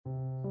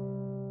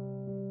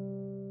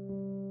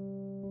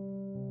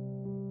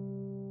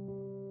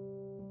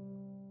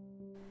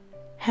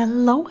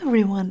Hello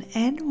everyone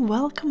and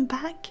welcome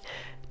back.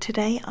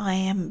 Today I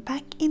am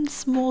back in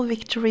Small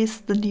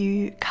Victories, the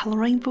new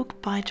colouring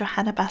book by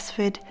Johanna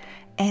Basford,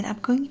 and I'm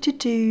going to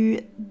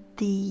do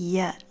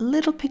the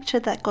little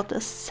picture that got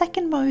the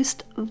second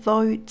most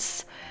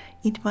votes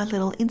in my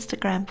little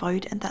Instagram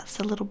vote, and that's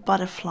a little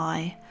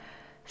butterfly.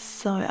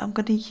 So I'm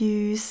going to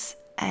use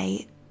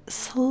a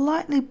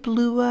slightly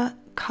bluer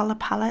color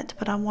palette,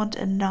 but I want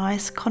a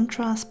nice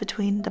contrast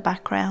between the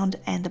background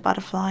and the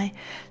butterfly,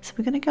 so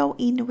we're going to go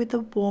in with the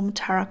warm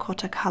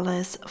terracotta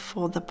colors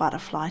for the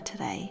butterfly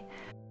today.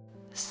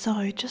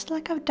 So just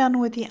like I've done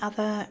with the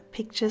other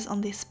pictures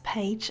on this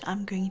page,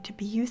 I'm going to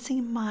be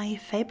using my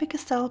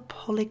Faber-Castell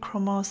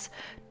Polychromos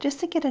just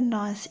to get a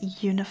nice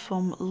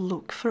uniform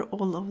look for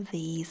all of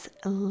these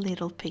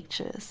little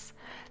pictures.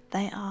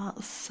 They are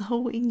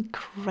so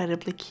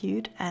incredibly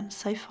cute, and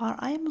so far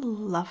I am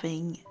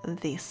loving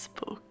this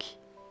book.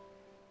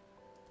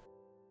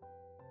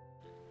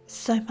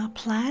 So my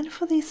plan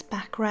for this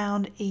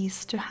background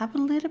is to have a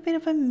little bit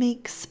of a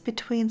mix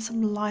between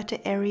some lighter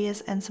areas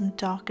and some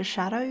darker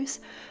shadows.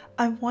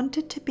 I want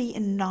it to be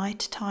a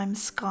nighttime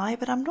sky,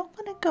 but I'm not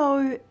going to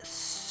go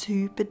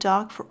super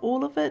dark for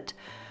all of it.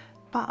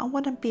 But I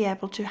want to be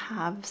able to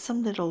have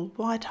some little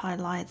white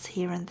highlights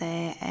here and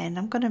there, and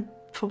I'm going to,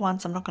 for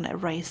once, I'm not going to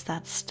erase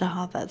that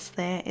star that's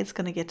there. It's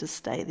going to get to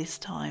stay this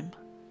time.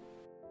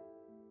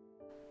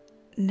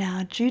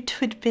 Now, due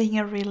to it being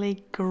a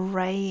really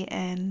grey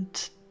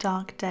and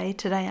dark day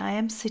today, I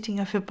am sitting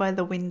over by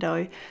the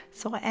window,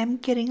 so I am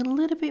getting a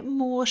little bit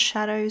more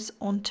shadows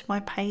onto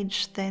my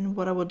page than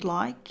what I would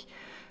like,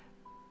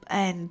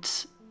 and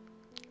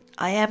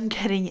I am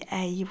getting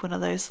one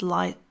of those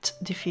light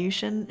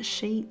diffusion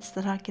sheets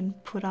that I can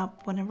put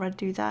up whenever I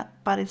do that,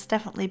 but it's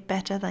definitely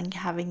better than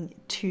having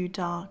too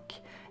dark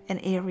an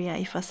area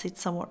if I sit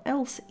somewhere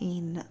else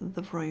in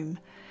the room.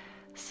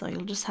 So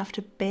you'll just have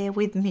to bear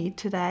with me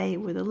today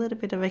with a little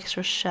bit of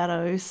extra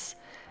shadows,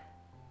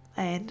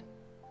 and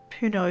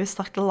who knows,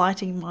 like the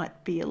lighting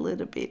might be a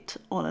little bit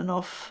on and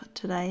off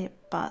today,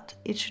 but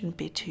it shouldn't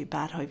be too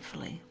bad,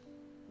 hopefully.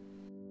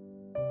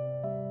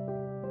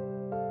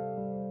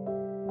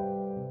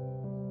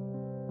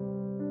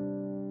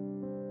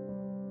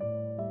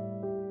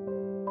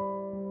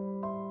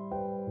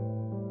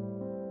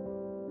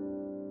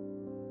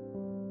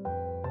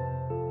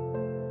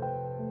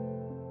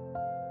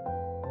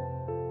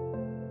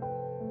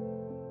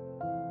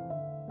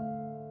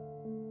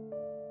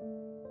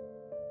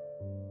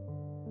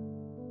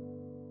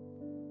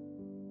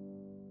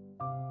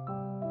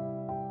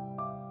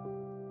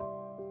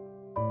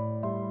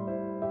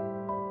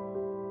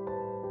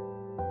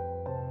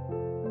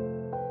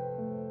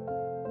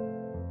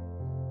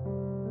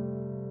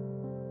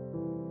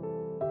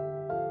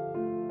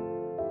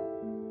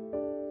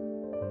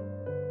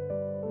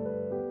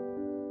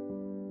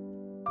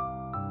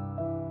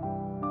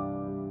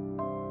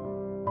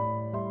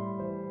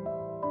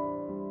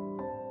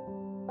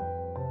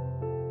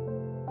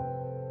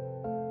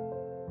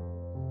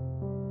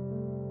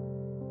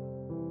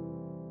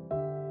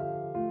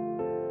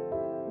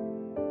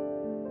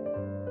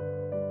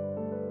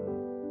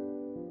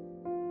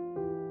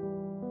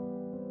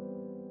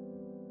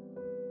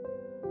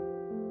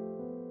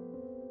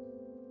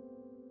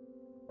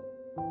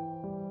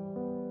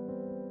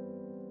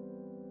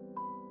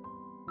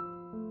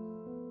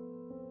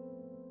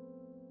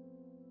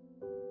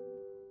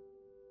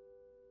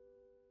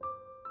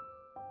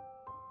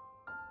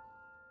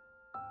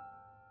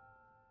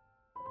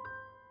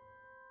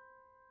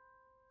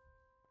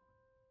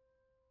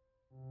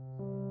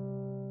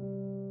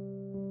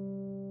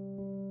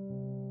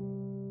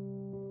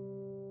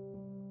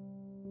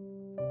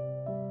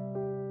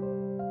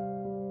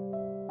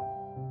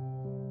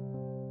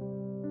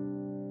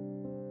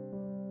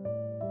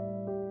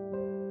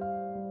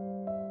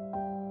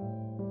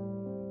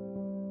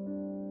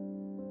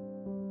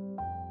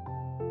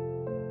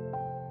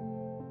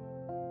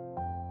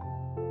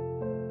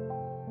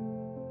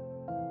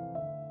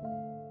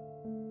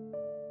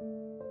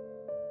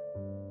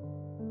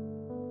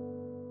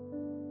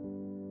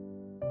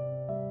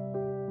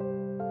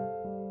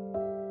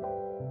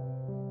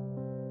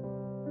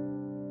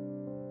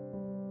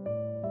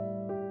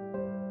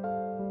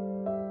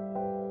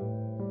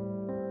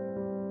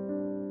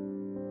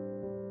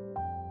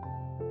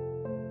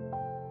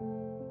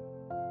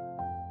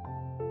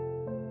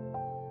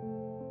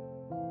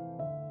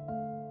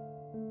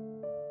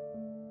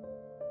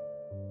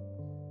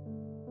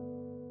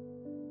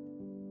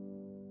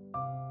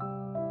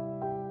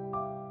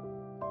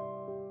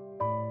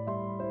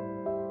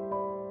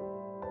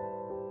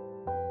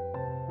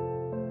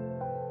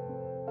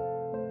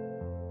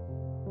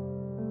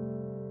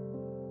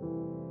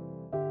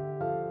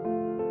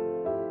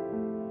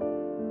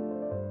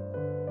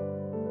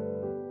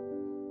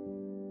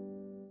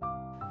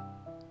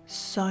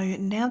 So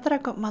now that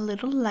I've got my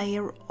little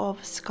layer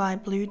of sky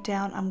blue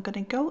down, I'm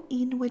going to go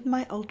in with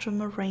my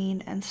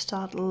ultramarine and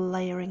start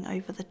layering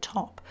over the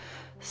top.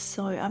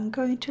 So I'm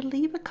going to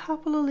leave a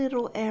couple of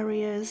little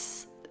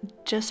areas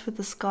just with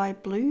the sky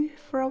blue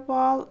for a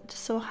while,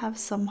 just so I have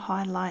some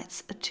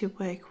highlights to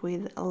work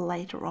with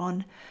later on.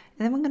 And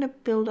then we're going to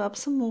build up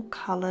some more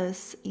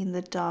colors in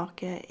the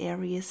darker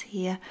areas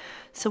here.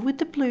 So with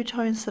the blue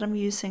tones that I'm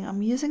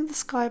using the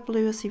sky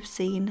blue, as you've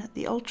seen,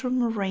 the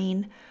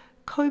ultramarine,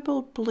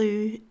 cobalt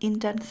blue,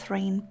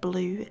 indanthrene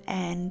blue,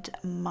 and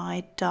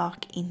my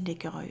dark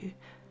indigo.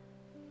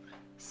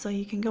 So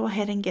you can go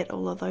ahead and get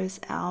all of those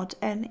out,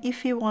 and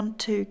if you want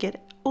to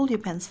get all your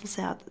pencils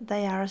out,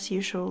 they are as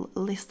usual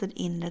listed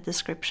in the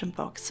description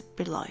box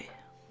below.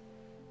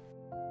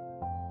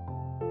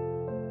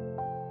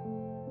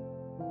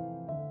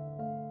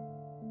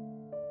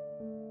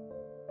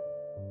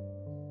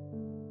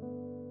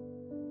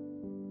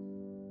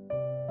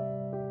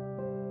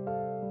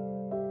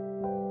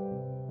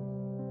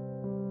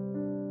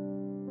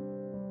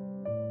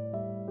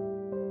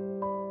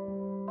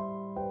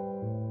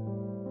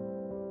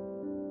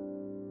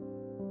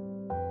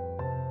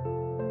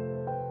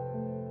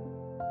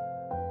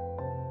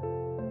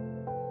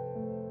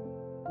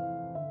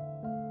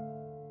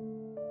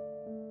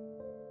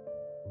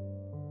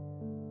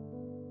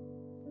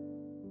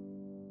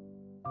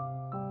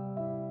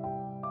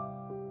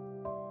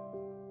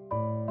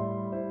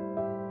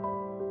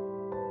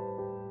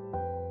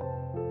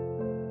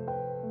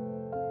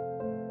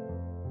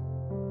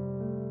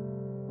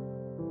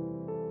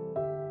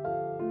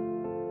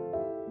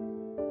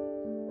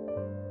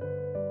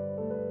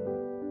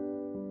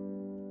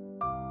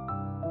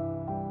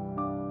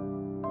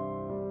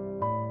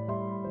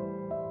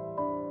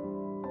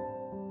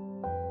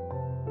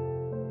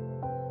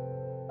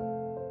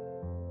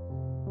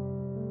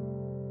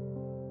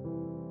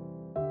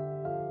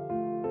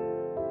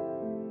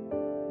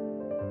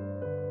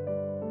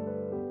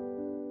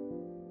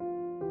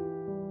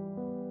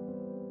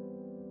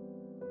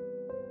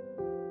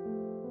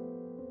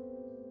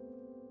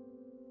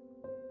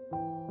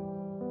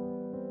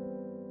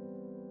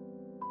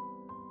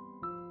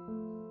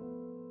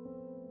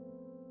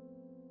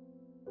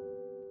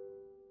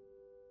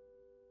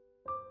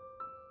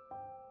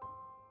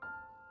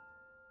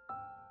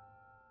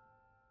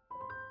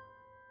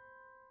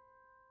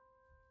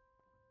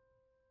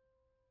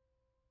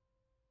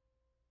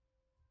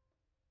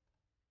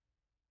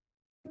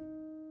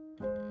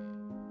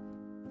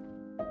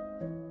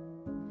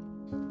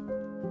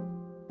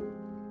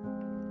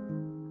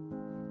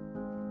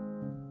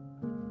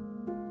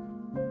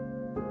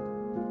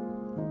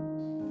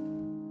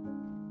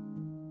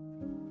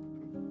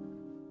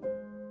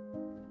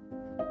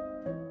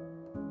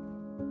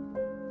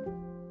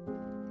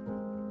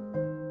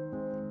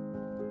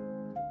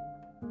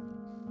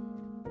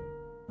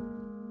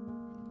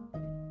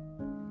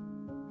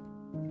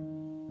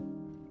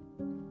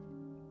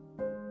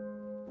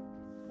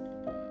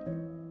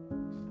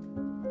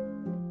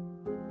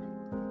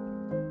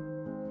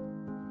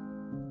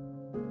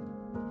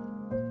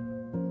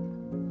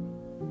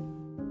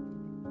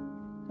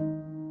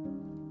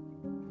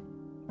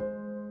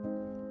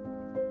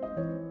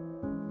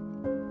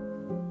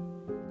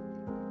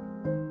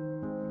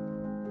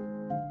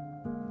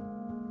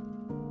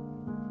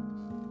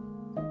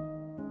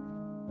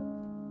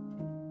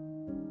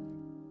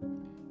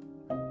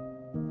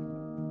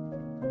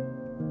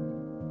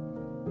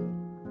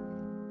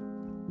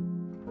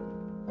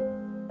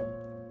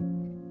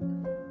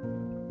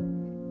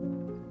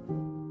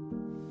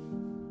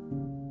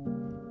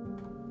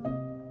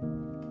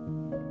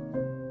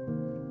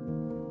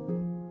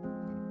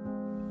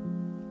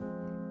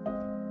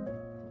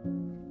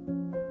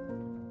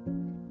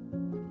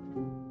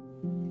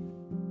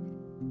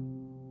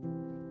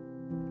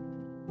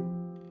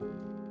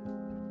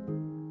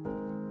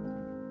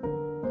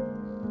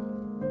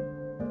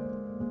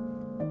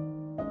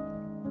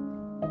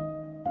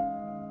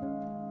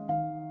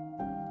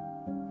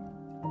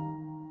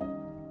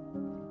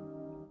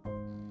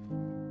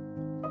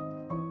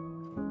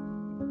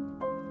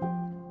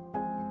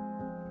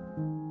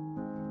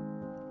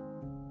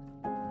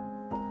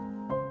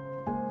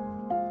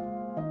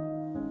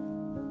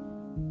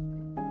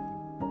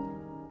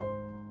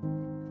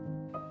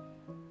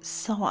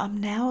 So I'm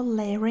now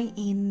layering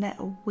in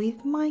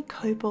with my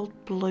cobalt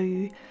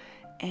blue,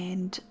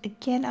 and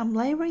again I'm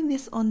layering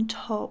this on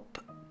top,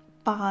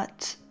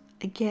 but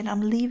again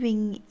I'm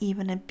leaving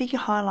even a bigger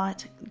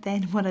highlight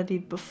than what I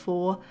did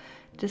before,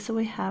 just so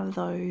we have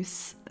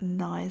those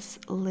nice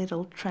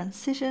little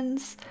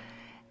transitions.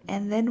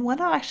 And then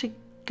when I actually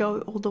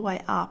go all the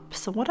way up,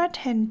 so what I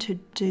tend to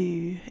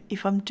do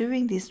if I'm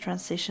doing these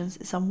transitions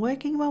is I'm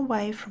working my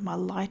way from my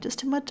lightest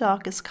to my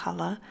darkest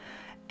color,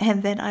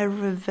 and then I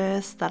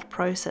reverse that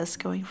process,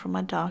 going from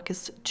my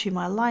darkest to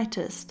my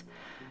lightest.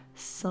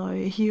 So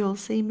you'll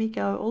see me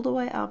go all the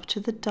way up to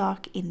the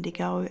dark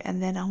indigo,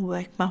 and then I'll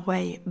work my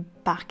way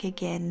back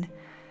again,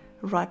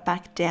 right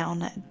back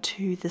down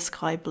to the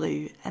sky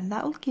blue, and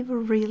that will give a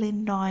really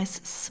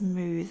nice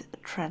smooth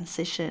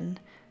transition.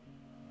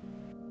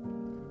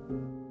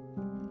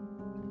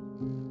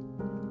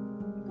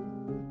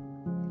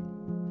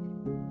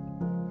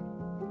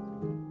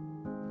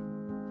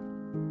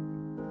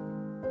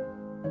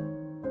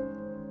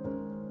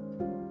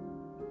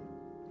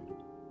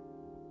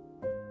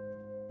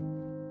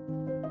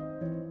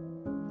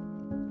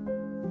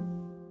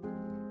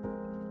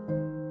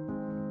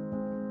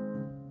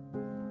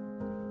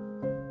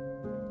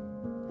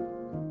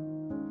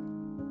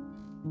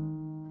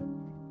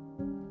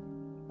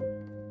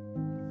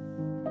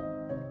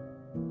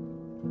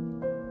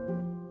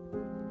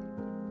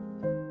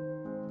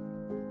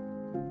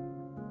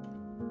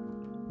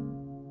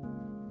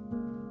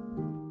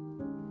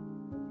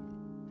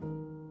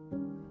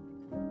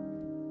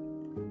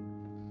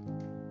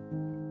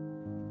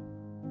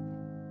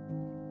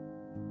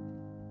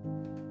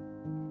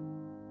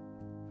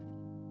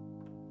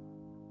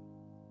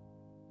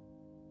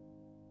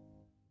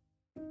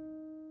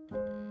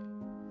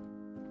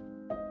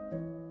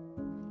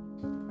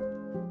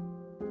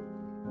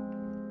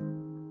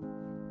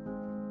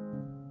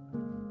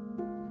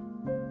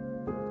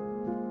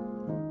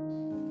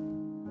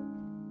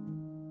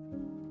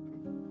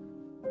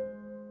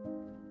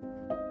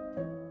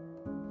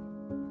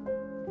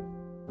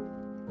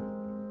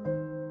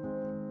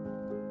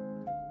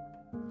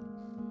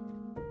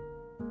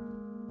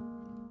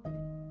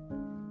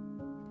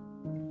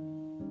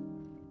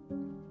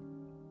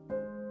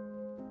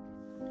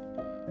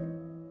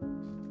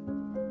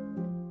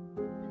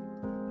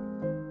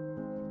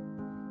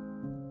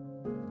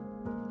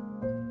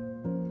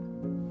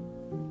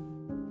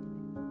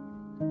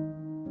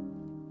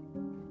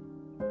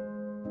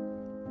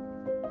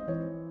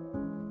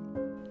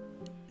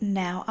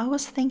 Now, I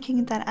was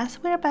thinking that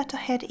as we're about to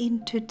head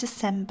into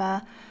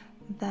December,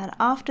 that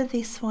after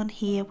this one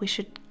here, we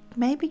should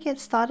maybe get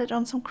started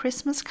on some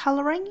Christmas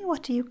coloring.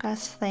 What do you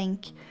guys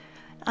think?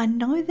 I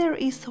know there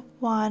is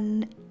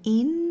one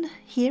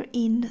here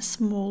in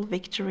Small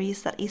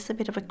Victories that is a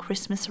bit of a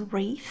Christmas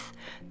wreath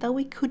that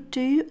we could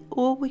do,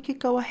 or we could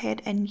go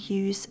ahead and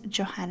use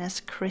Johanna's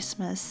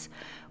Christmas.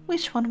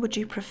 Which one would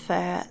you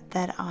prefer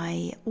that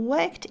I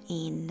worked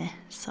in?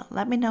 So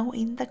let me know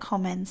in the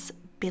comments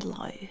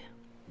below.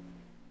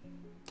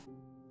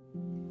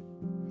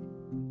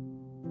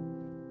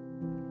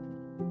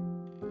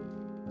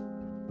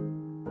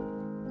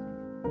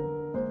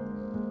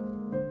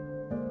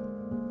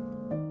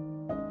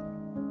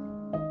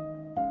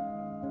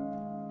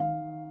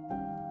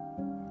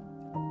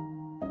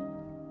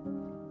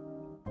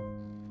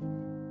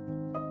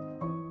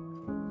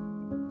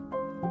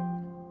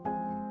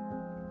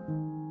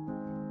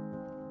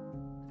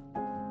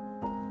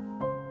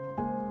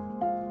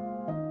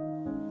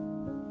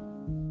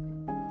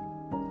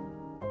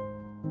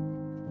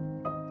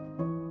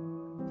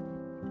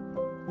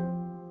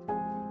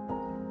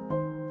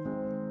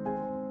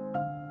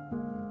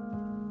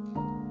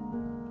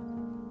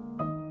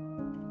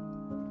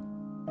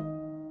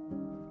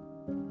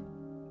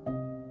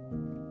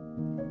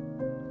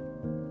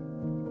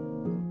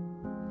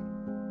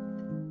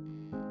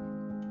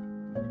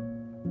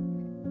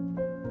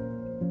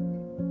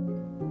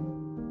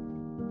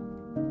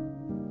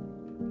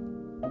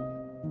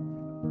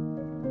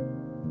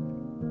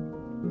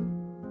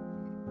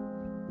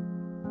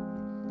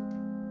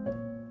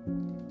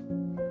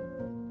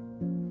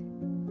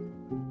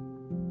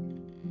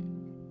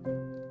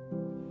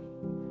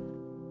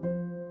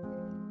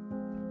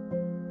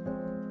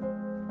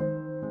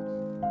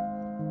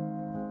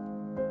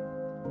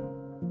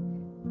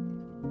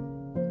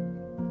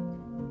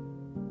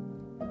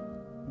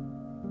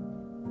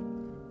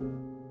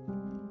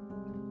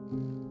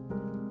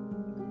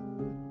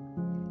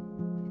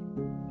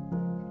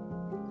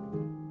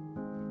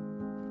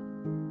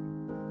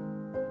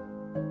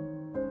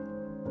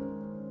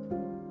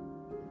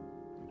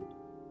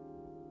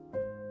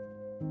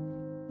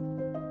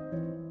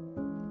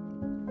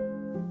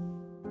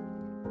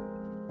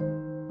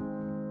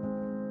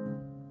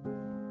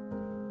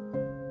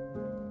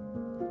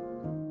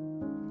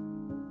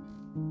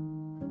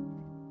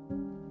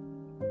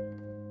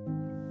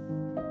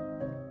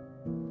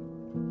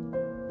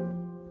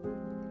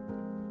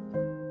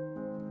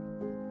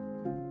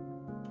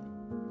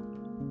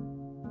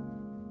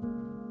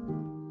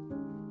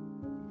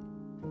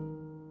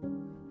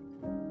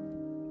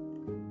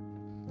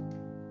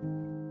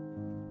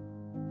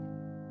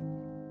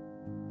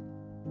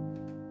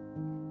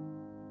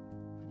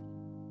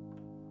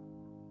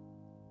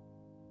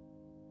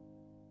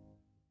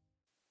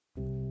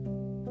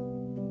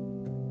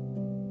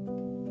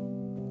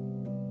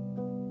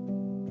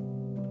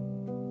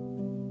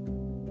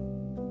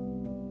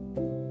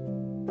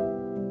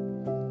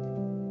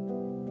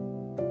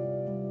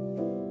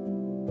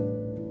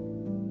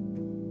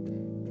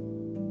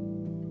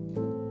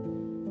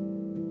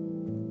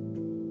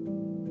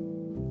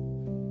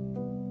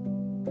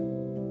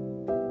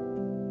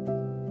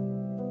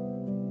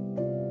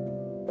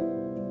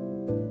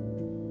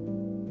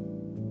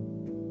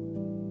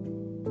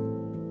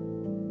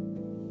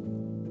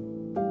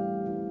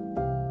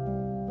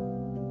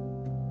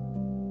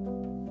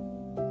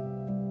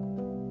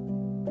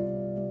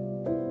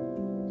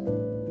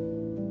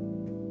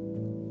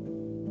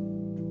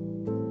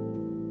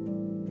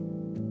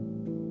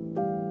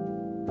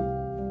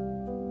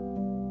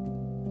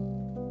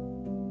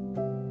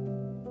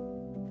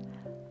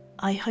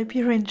 I hope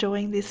you're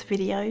enjoying this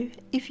video.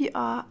 If you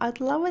are, I'd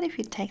love it if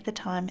you take the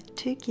time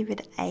to give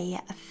it a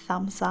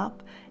thumbs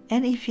up.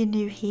 And if you're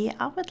new here,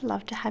 I would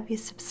love to have you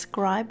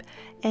subscribe,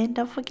 and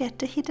don't forget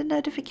to hit the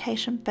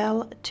notification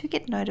bell to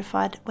get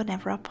notified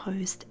whenever I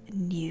post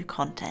new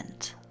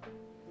content.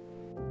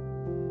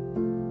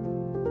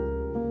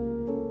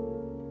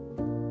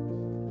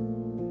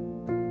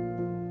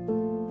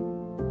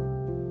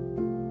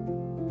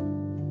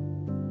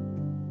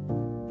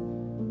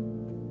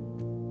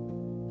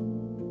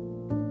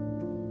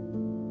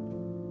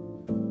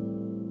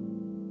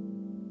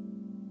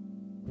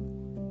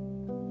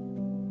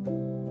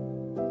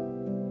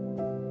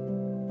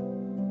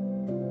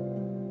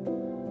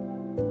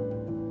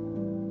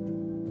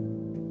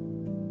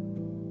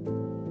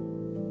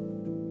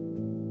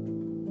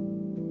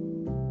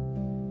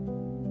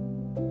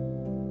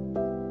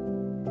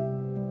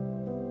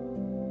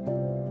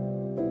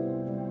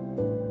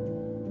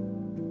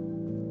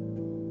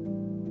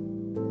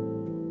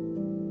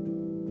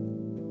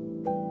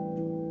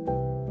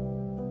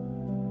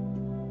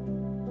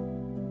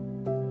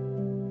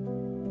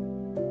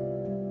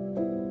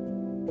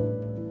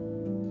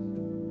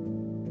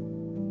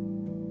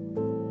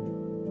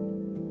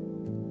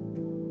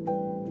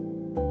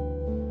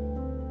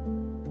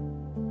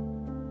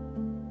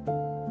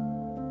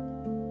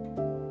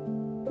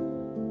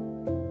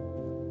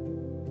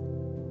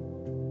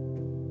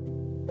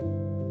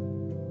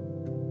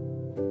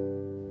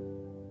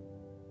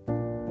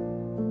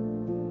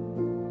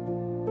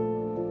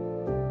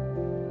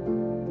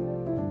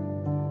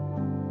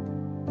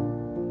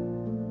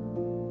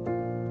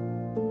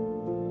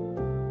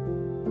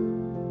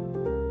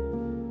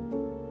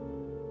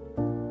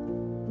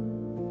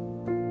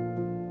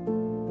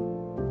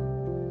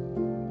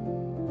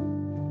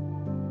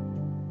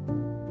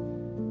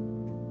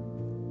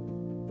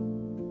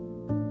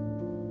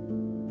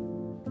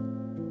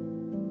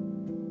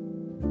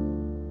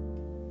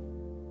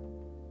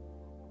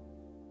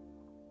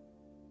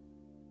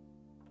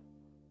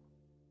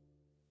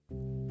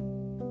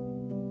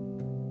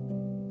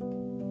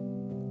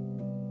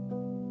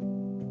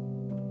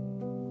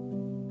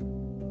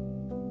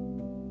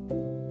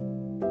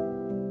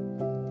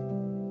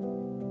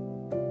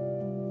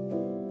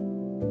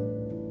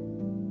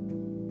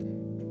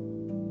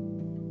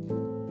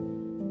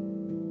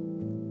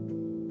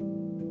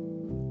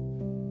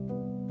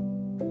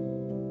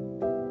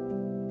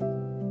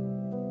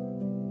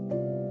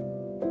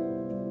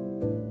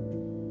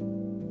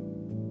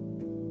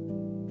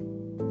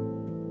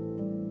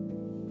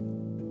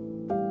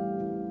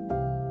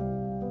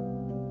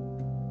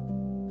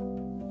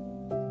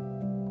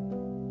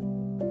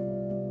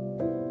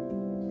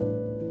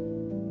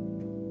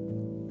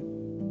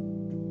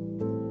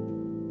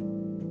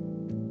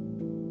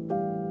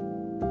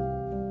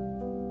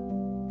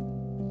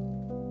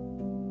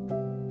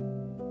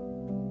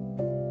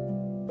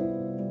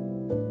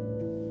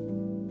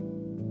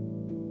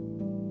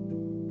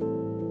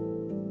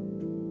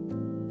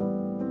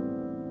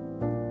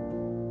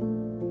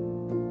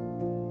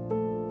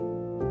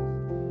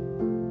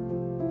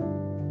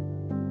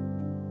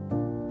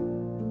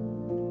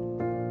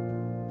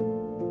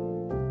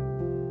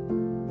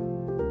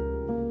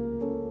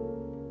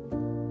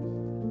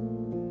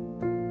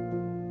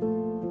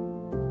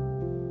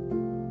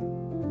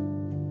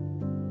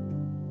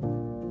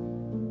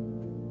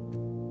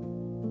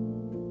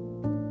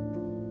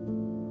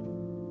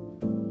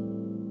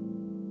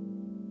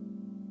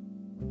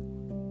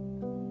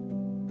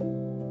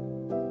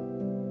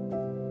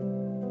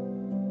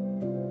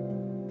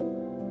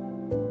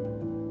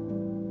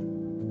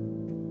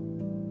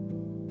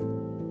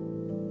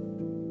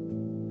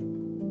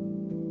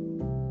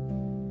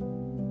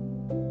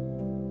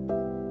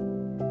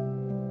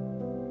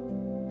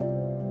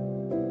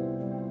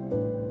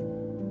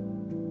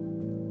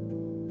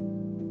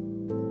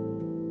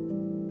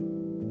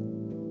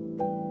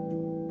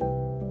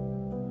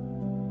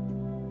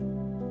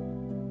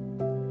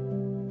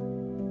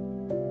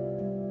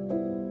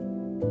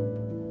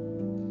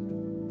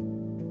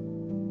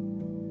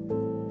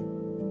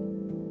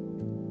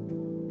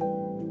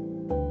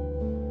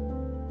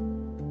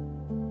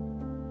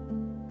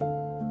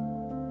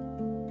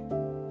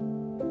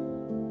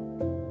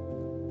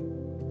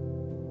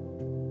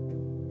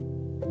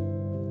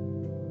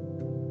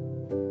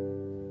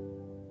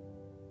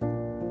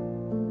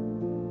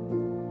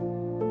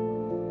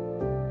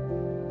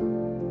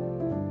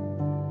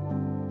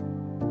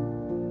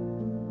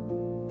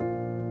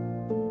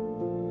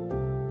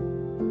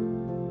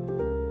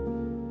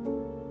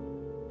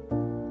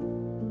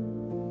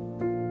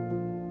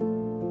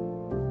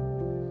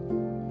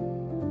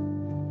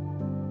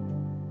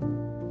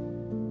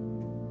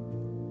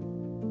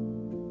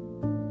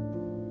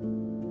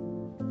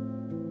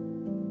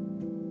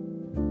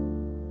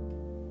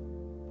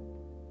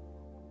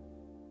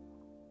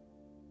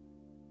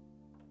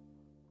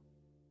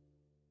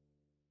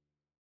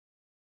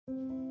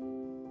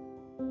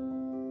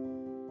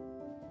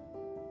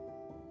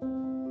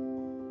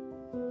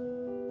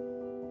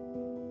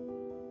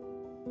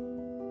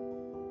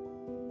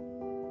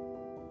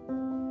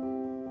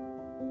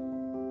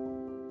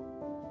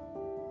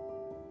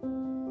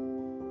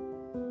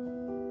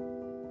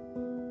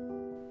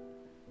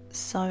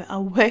 So I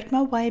worked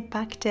my way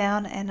back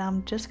down, and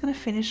I'm just going to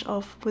finish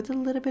off with a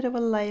little bit of a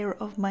layer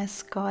of my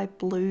sky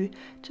blue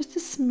just to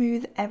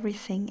smooth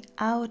everything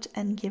out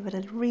and give it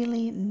a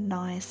really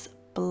nice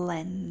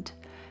blend.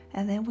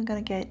 And then we're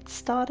going to get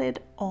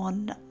started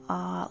on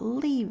our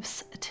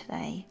leaves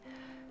today.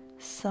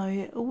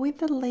 So with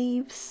the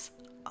leaves,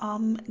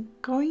 I'm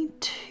going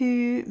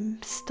to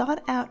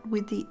start out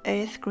with the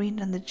earth green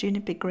and the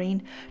juniper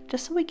green,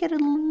 just so we get a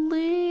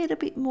little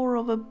bit more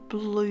of a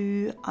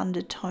blue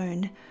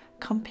undertone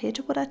compared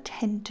to what I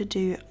tend to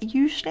do.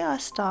 Usually I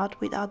start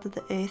with either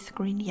the earth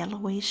green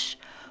yellowish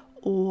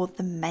or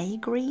the May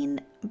green,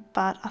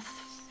 but I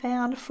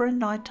found for a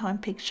nighttime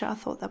picture I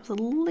thought that was a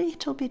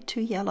little bit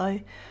too yellow.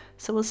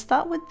 So we'll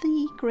start with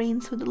the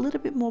greens with a little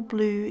bit more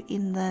blue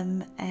in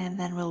them, and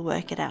then we'll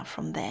work it out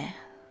from there.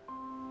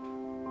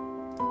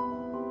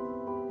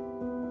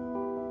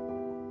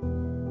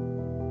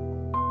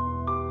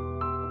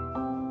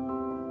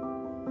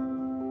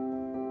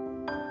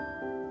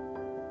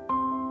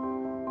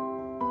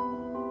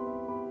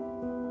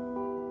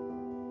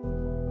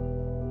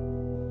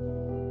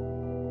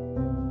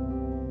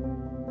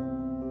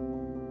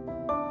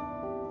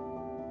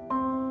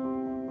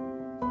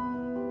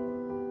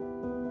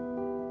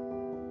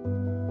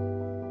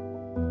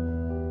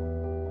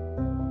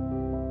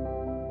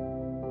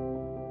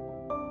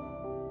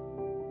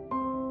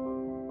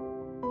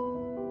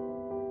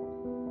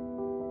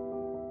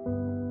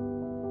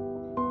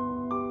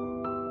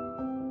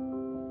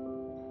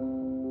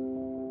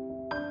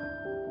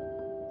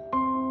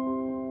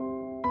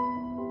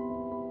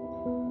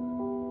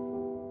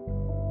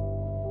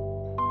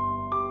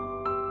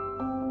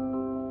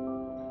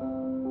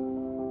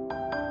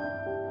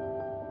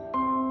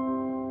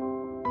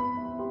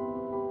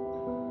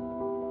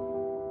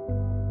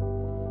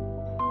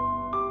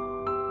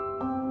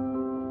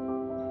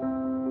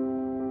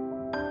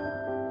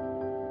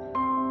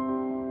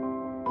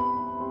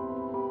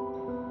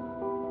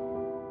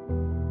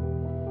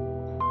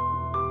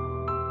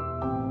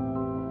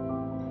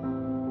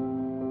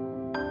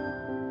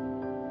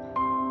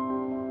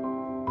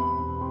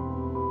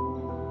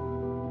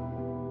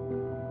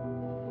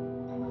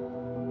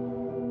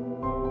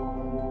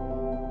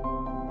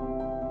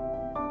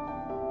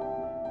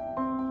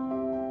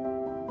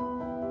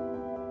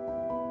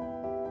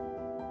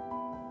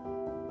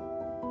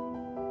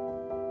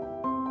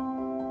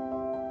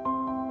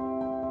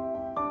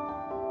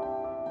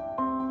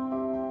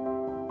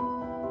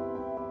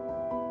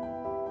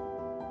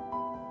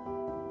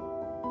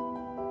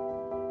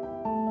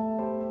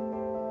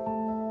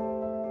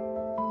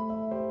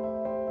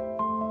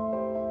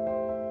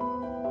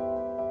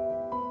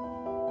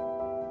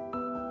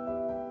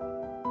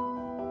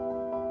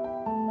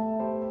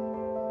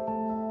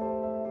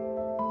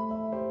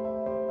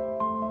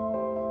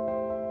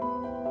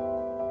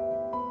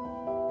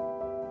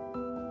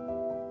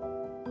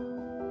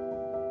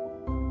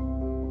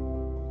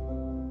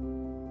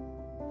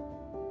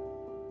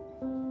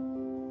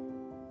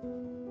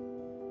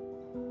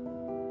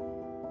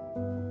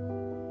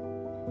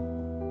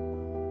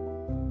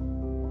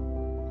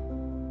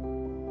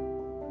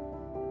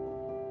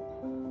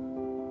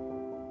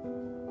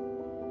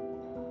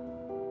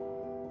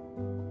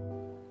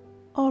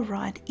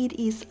 Alright, it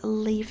is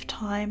leaf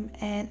time,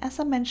 and as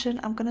I mentioned,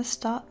 I'm going to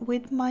start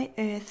with my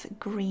earth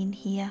green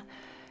here,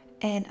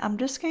 and I'm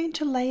just going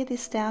to lay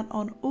this down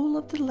on all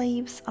of the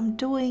leaves. I'm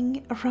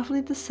doing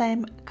roughly the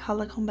same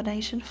color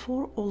combination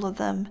for all of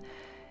them,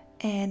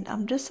 and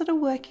I'm just sort of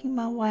working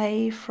my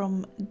way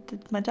from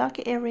my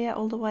darker area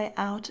all the way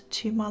out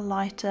to my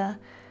lighter,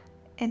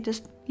 and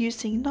just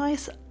using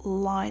nice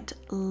light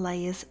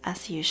layers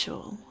as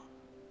usual.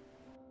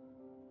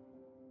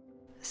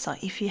 So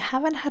if you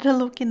haven't had a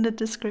look in the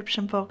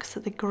description box,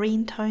 the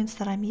green tones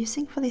that I'm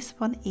using for this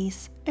one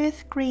is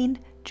earth green,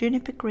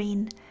 juniper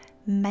green,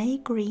 May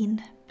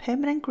green,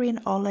 permanent green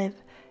olive,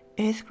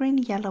 earth green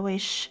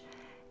yellowish,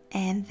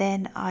 and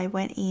then I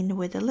went in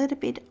with a little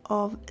bit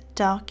of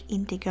dark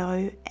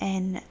indigo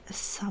and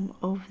some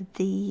of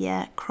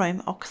the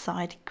chrome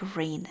oxide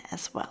green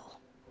as well.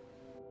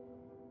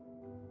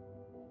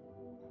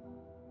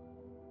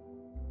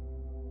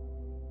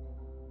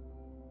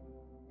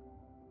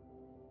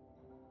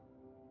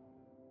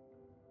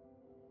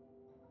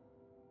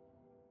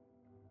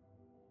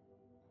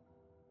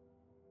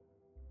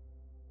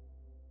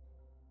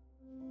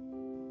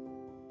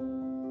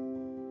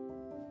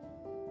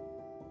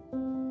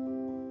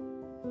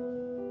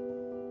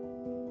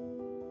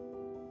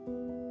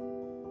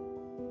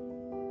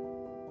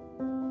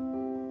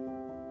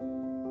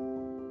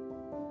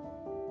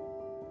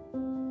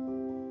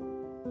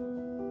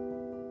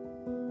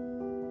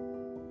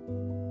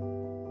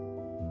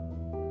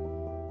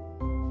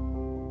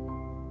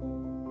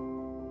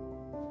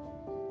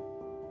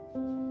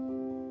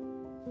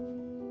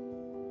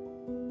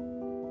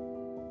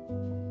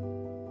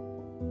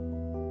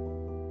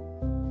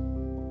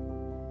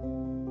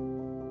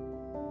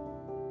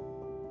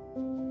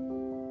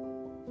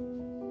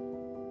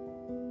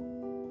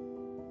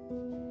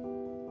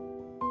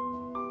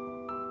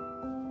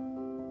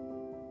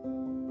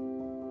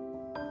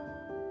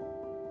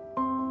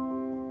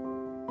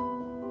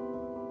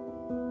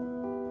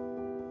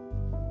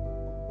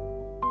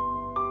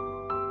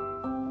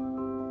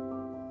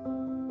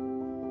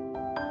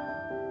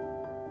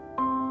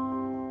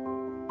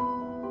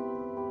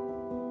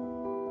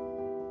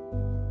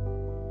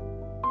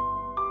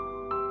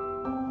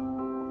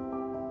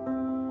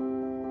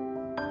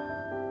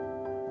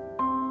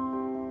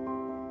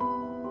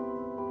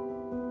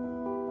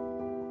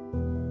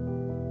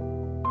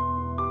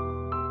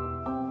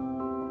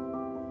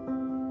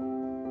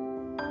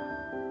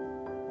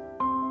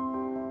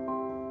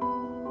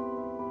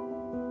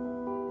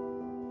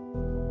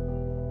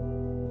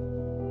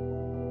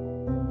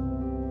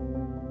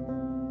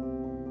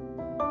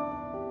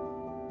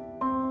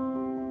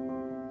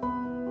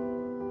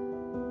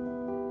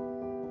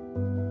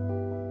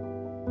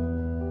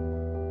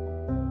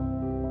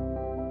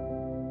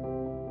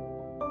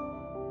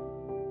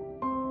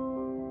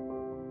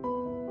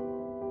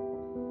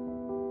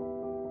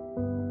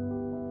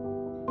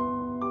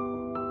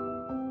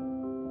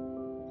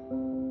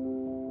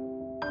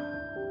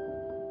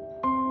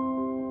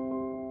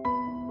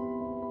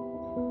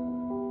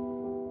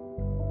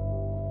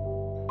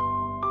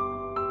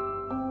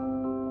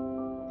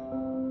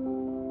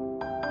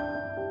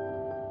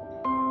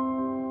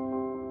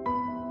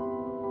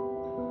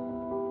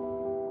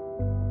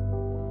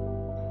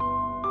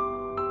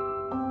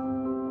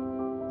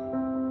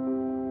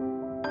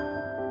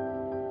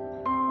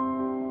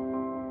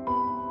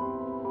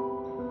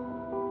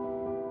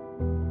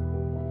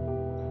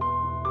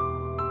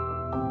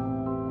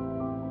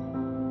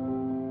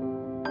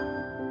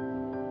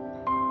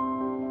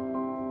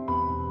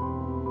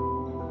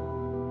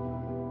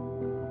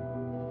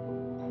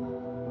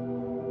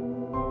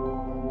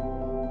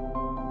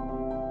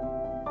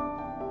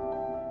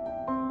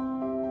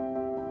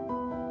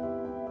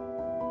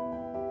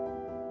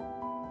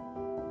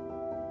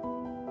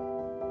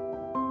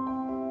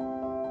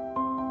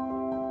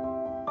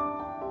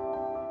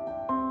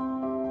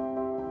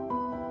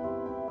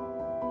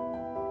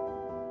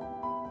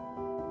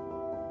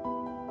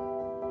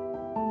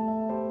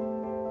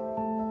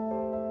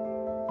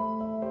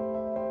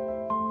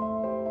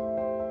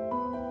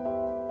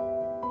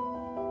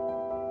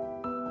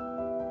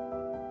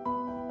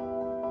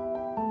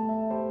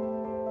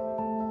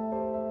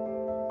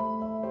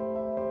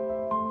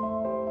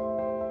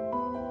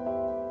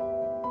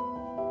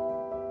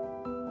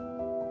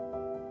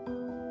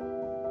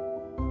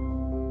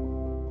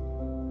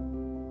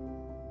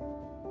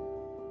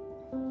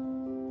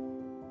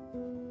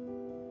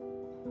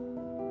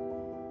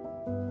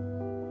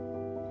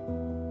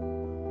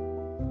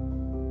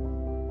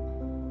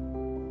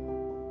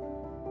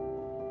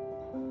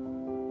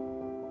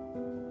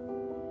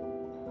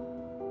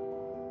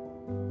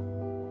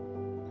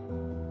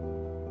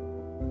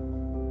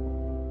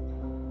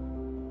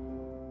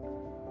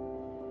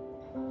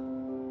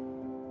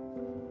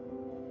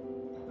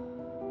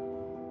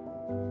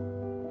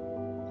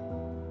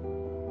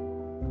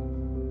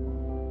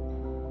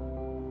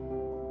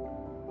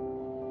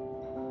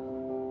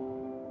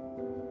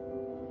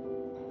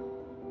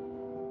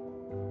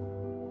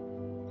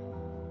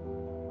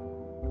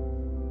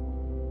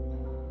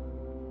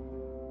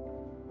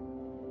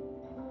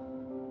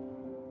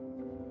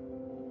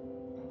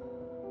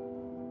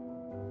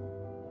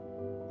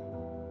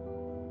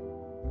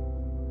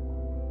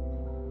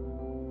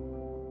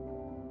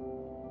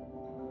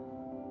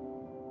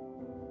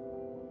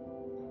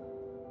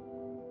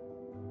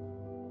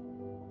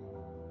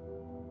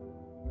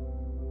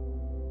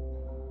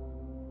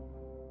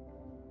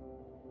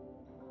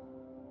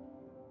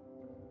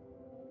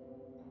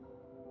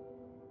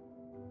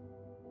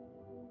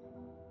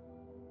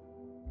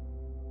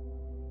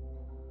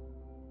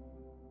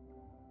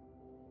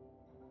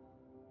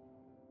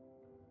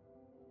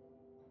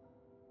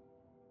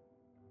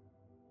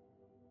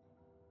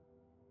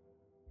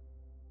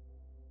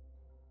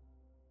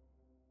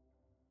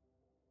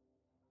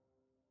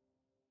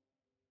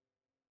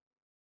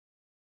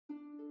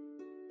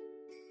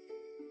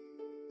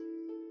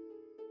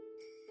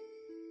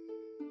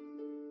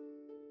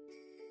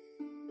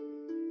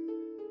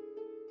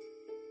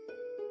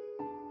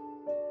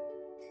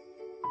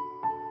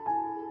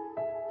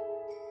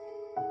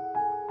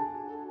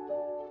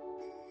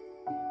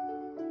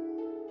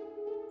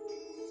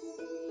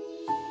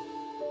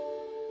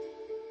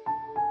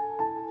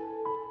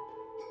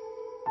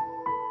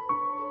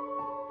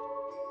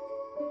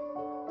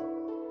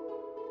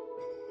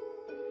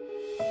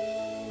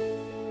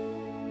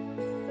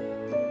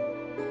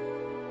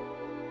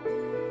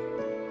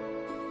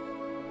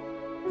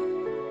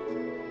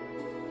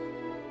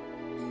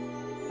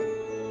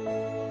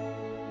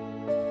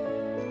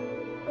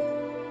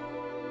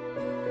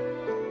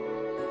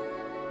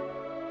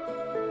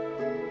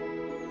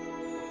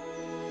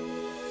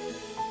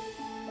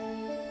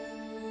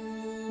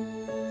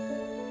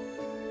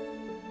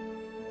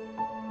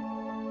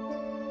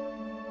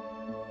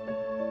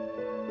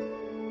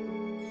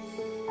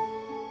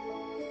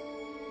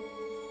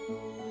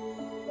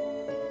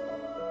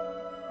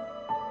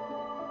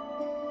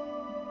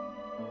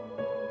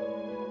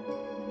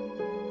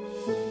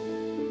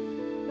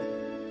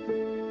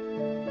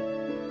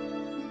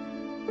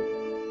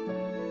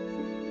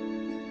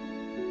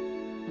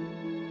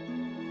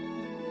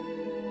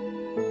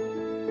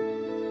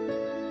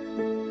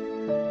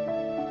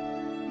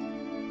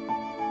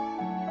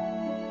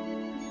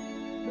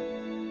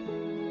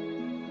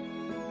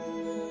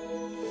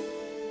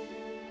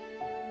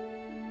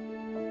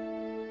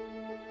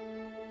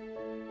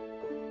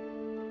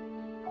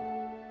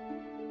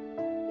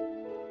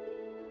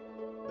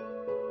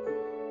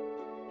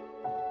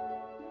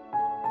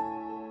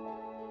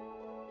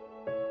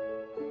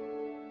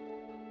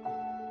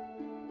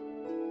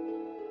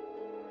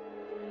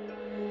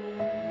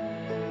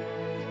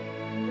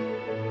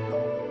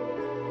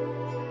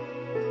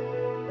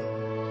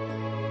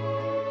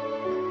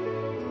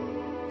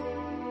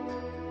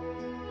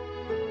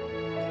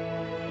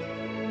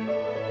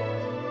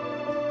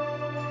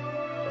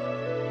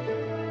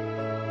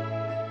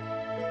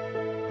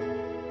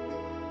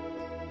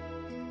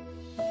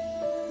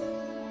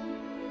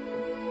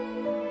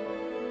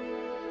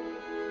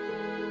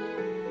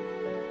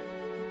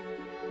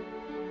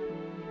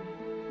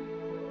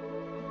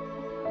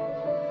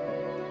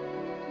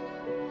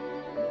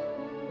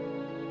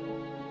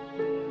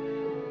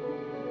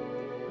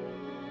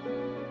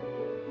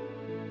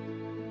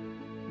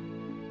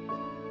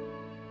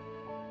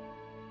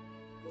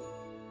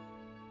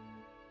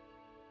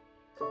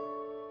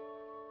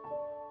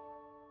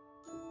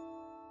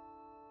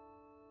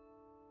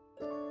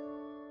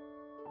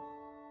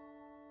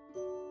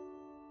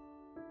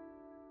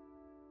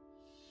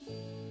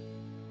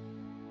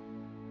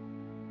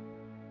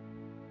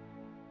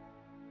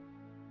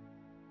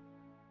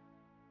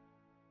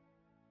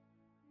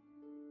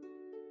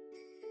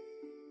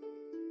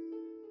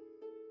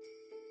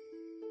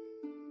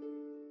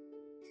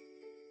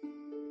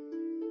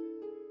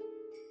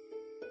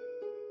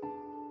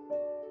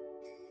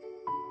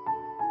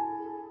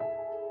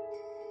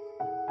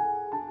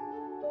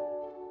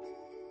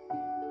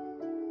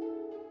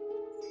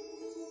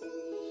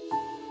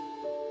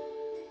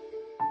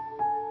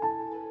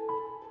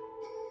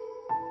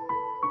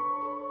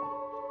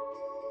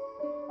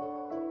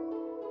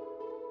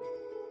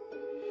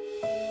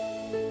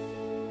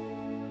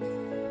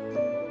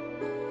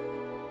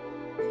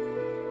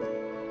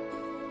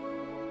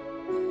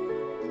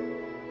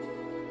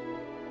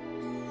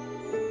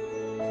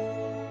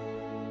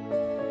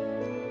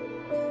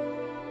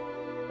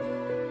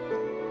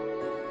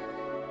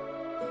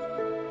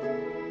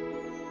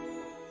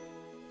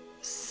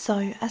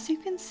 So as you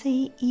can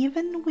see,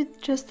 even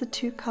with just the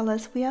two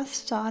colors, we are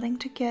starting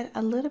to get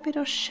a little bit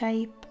of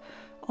shape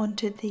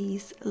onto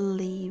these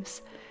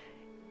leaves.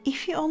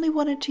 If you only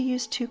wanted to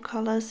use two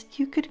colors,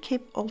 you could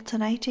keep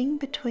alternating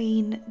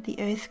between the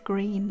earth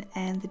green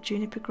and the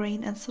juniper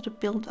green and sort of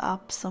build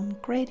up some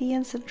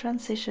gradients and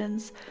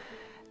transitions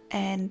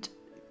and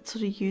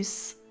sort of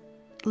use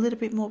a little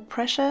bit more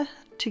pressure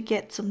to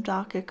get some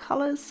darker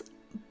colors.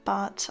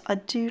 But I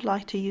do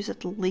like to use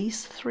at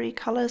least three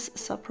colors,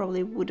 so I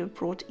probably would have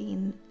brought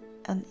in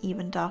an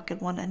even darker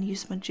one and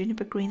used my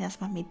juniper green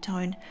as my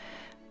mid-tone.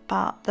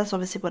 But that's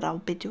obviously what I'll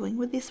be doing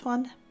with this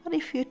one. But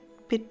if you're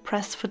a bit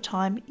pressed for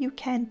time, you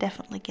can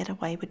definitely get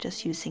away with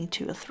just using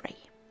 2 or 3.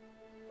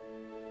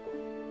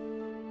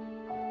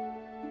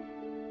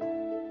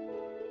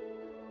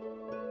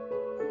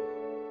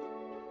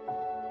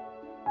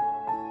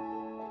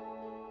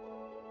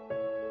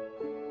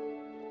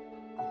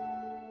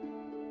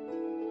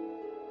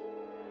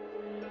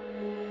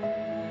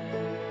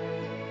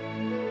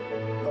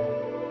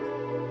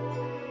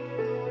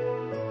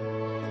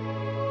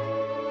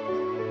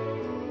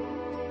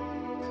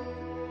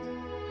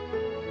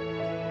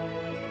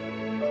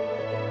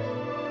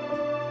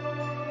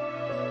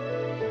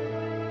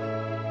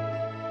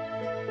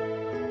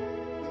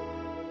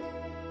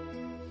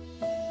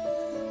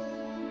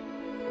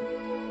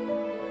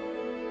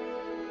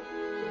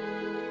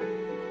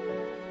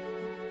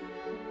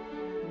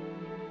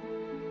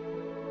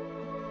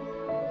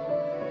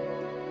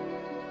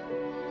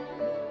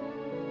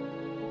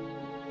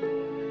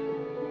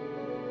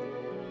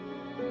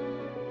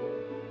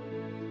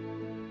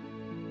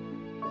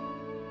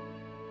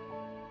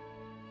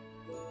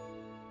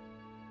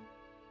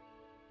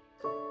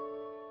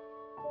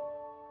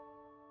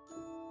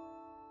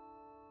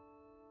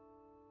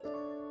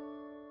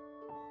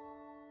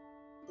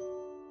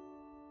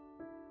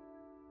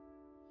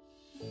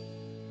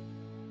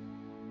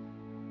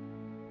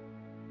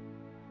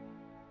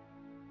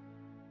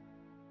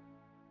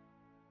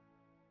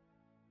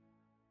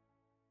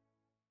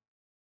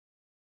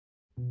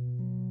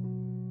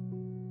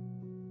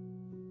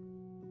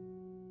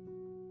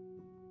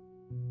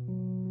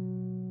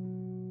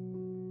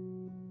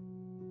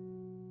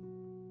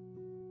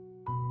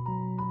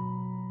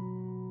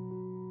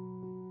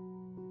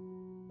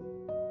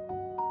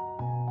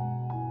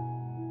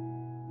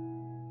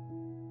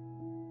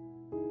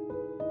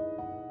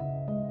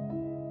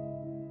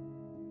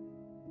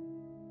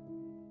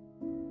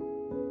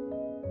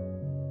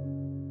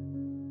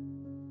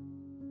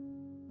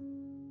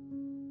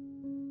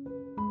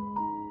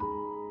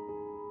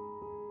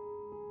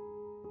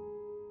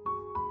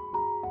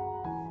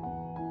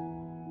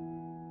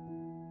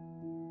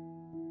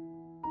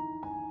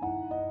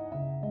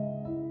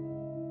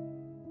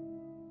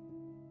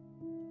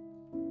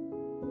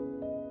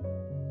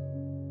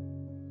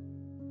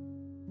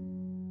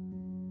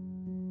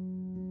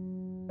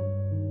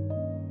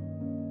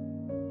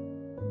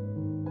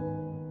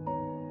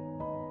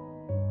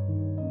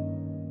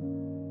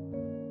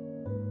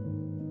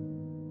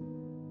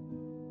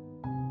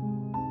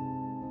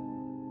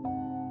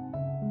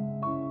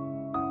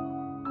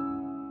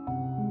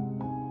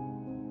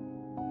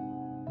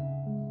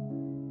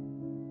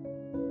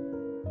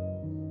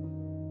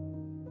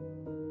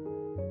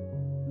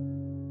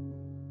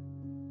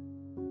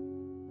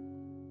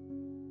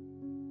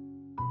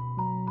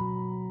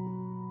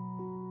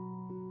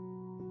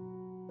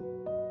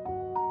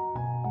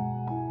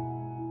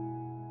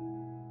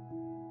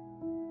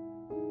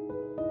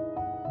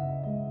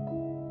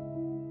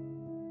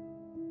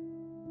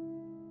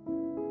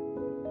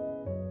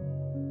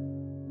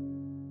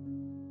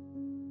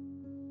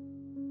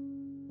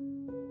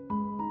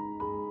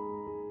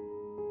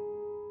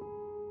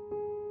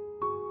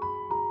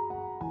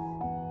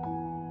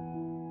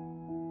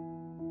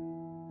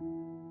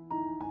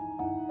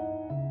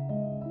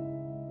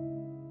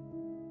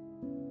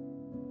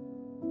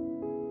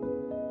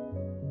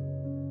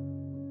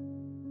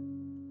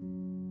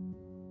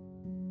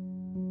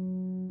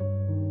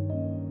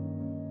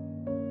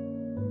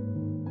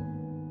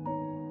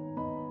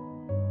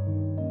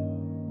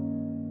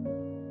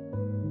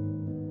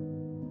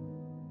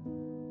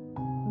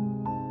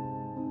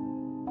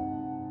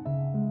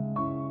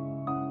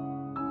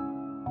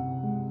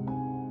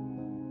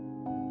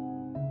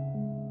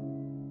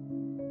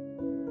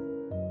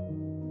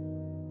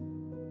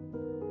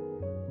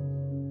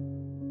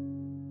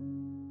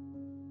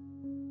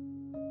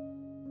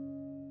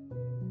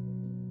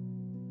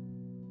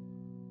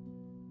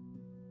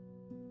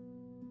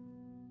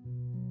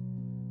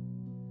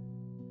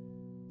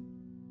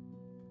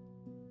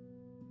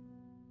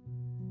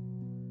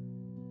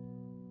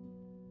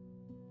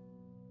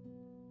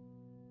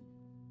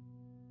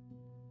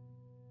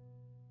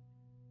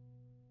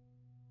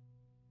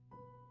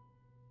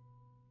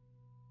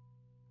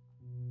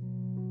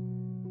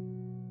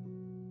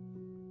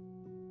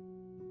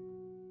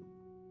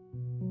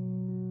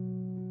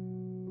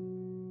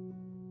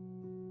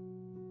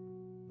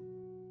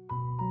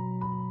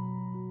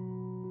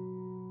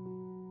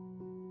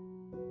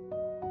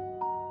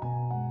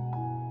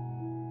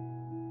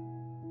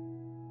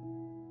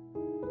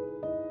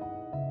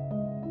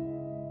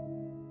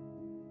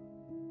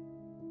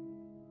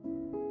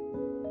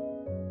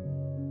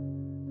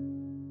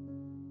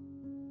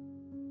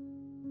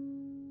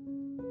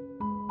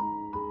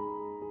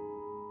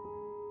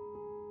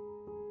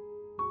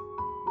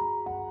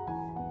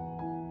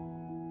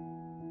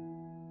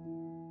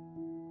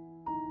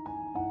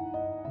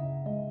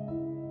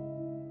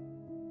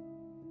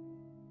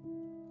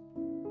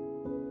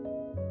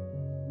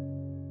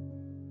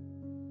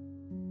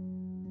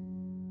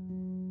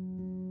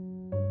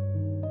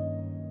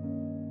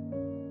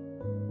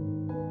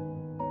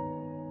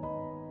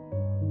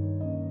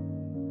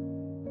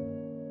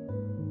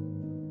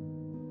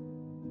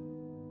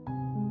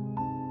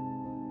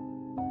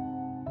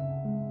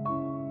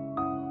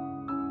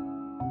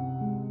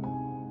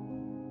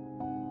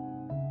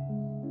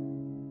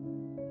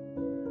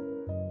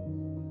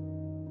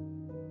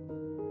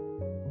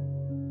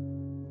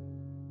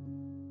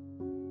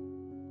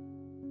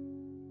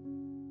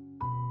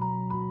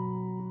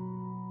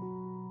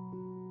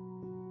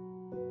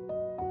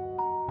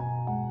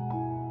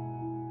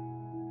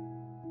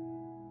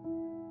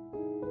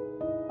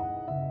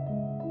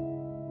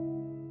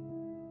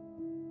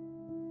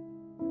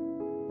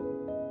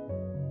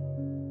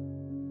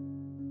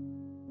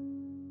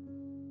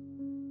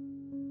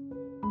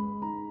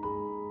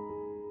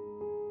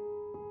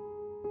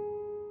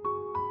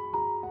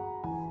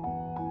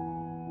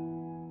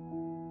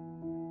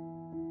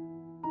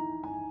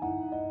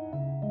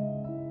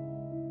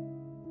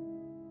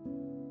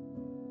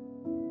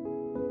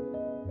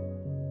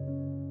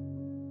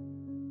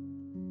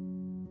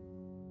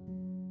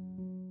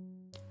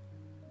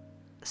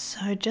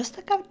 So just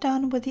like I've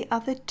done with the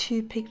other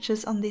two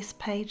pictures on this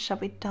page that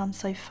we've done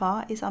so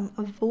far, is I'm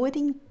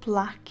avoiding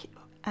black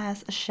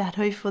as a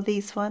shadow for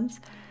these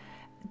ones.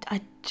 I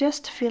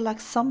just feel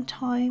like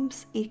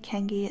sometimes it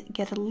can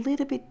get a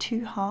little bit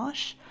too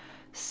harsh.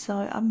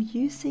 So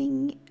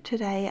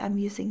today I'm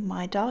using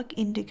my dark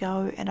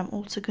indigo, and I'm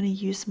also going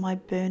to use my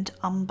burnt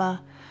umber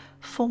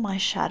for my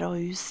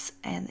shadows,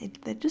 and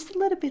they're just a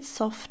little bit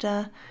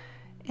softer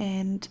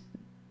and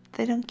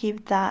they don't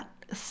give that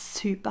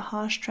super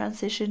harsh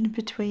transition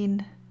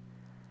between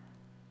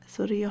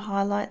sort of your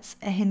highlights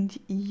and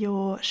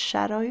your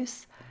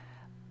shadows.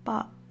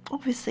 But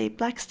obviously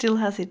black still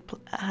has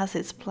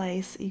its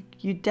place.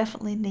 You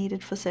definitely need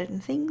it for certain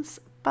things,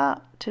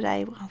 but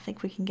today I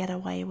think we can get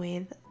away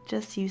with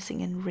just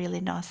using a really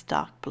nice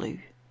dark blue.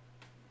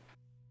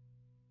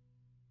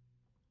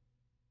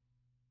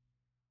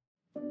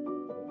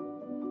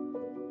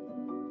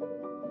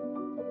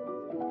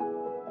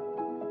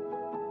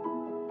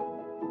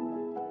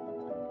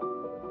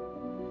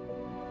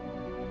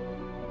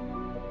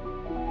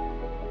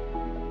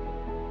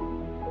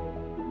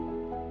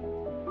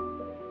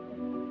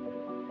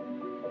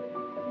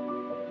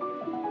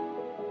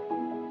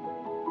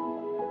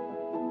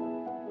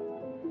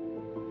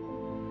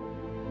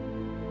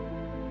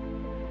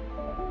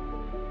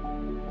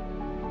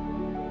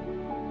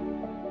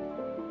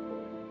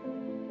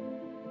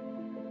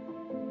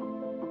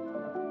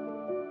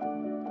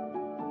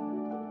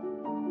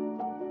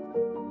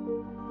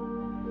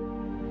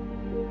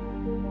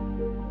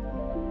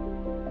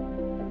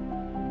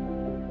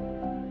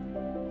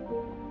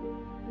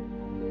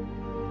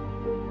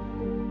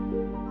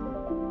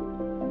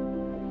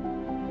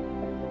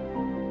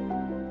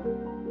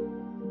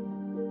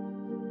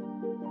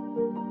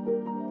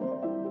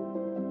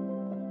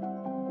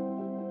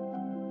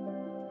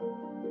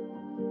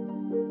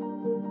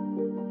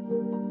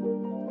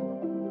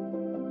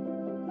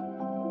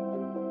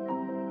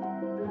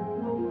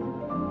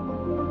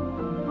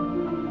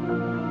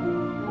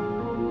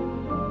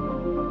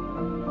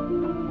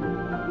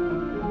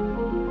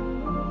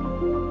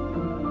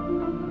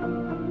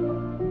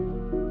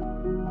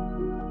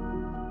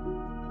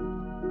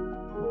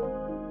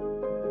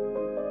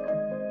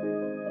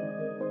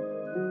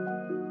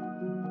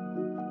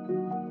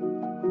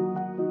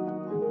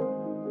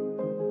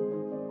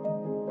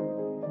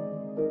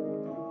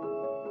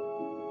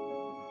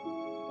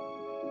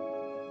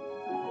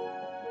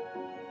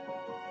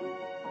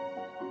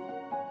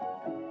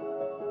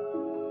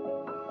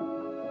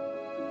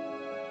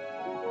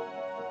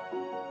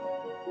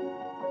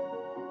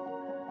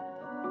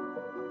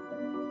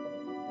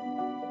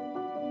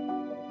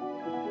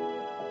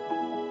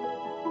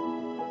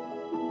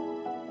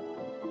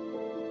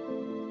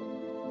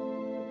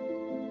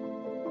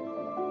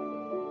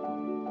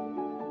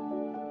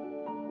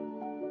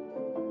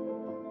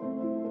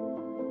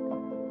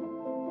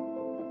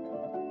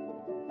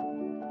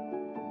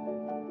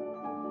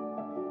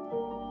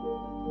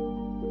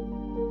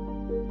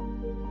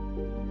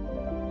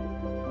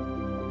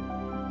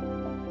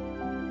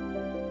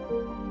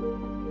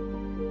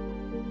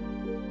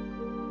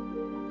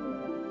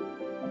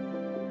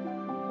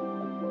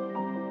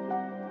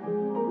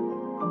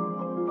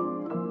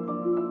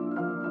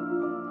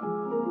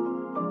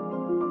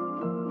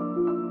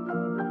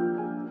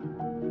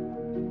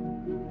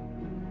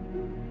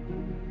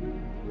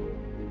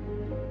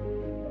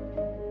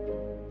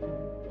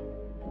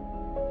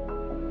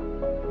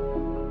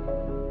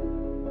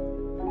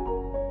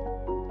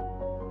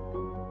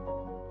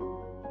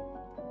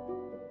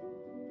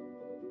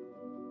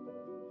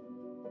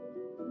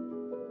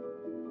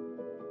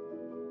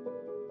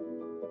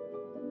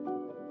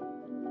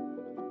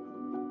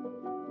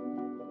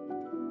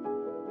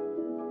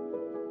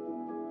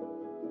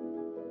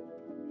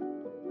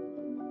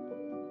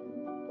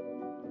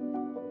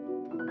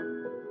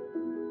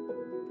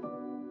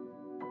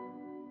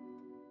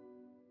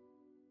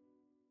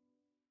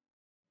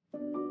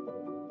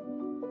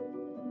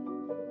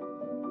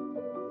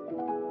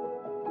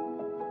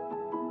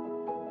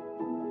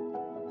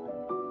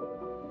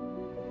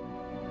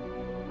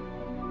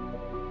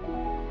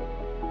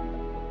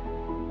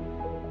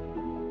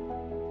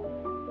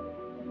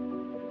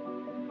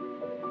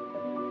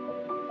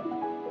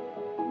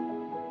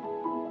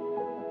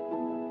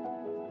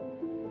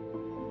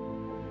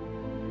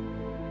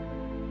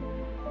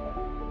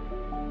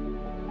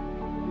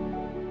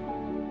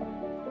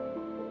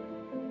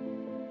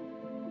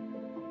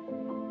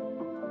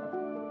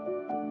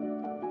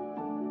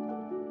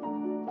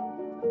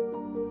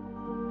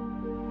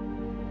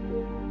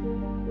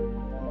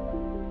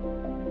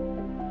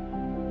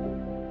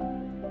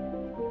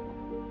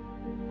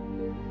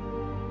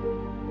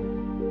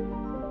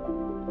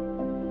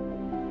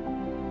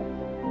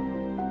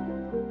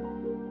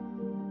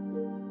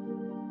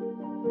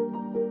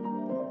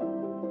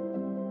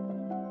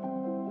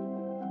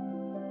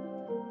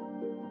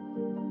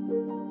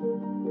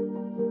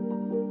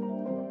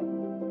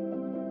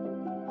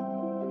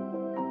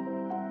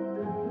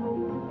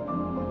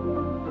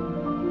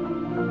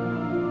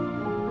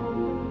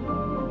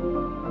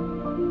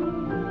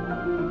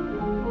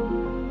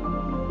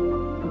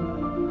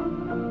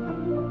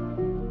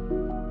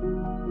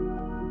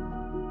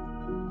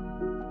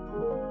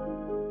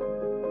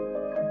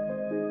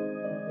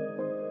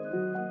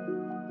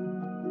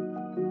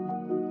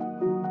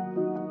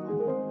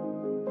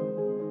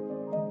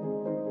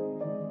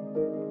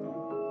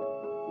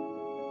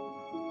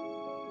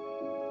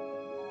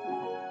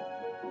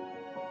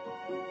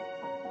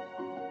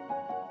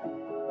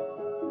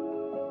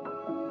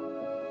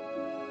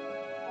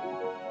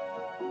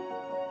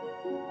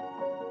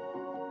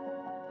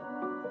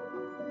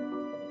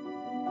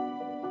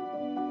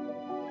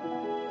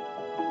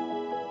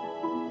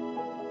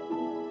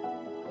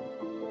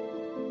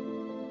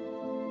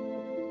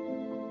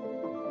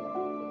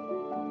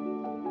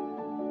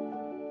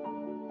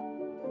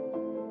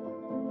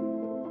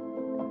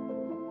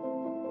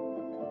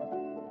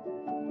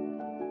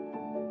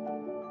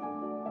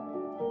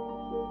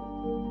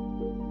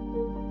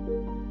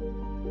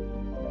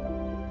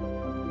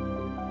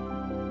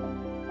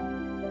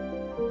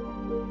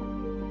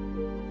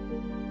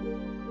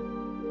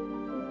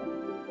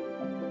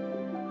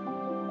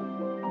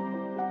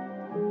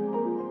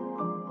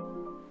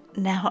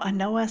 Now, I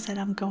know I said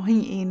I'm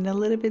going in a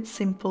little bit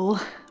simple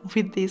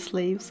with these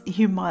leaves.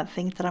 You might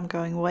think that I'm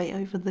going way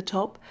over the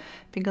top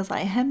because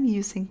I am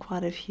using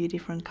quite a few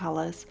different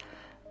colors,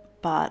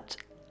 but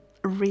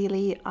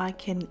really I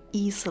can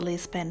easily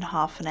spend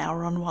half an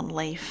hour on one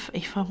leaf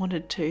if I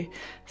wanted to.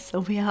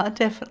 So we are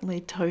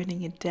definitely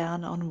toning it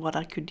down on what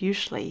I could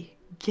usually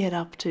get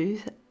up to,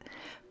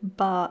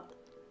 but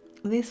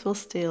this will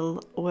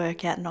still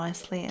work out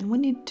nicely. And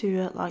when you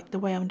do it like the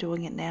way I'm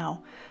doing it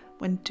now,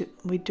 when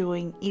we're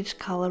doing each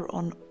color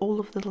on all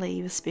of the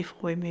leaves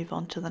before we move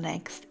on to the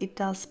next, it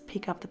does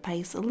pick up the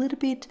pace a little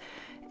bit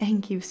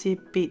and gives you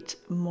a bit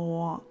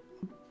more,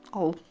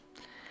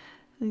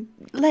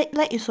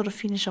 let you sort of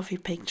finish off your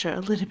picture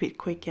a little bit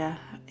quicker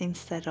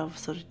instead of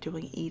sort of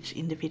doing each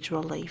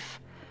individual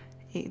leaf.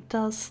 It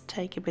does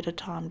take a bit of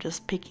time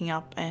just picking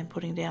up and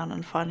putting down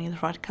and finding the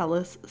right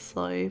colors,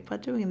 so by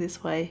doing it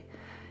this way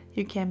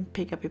you can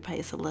pick up your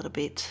pace a little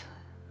bit.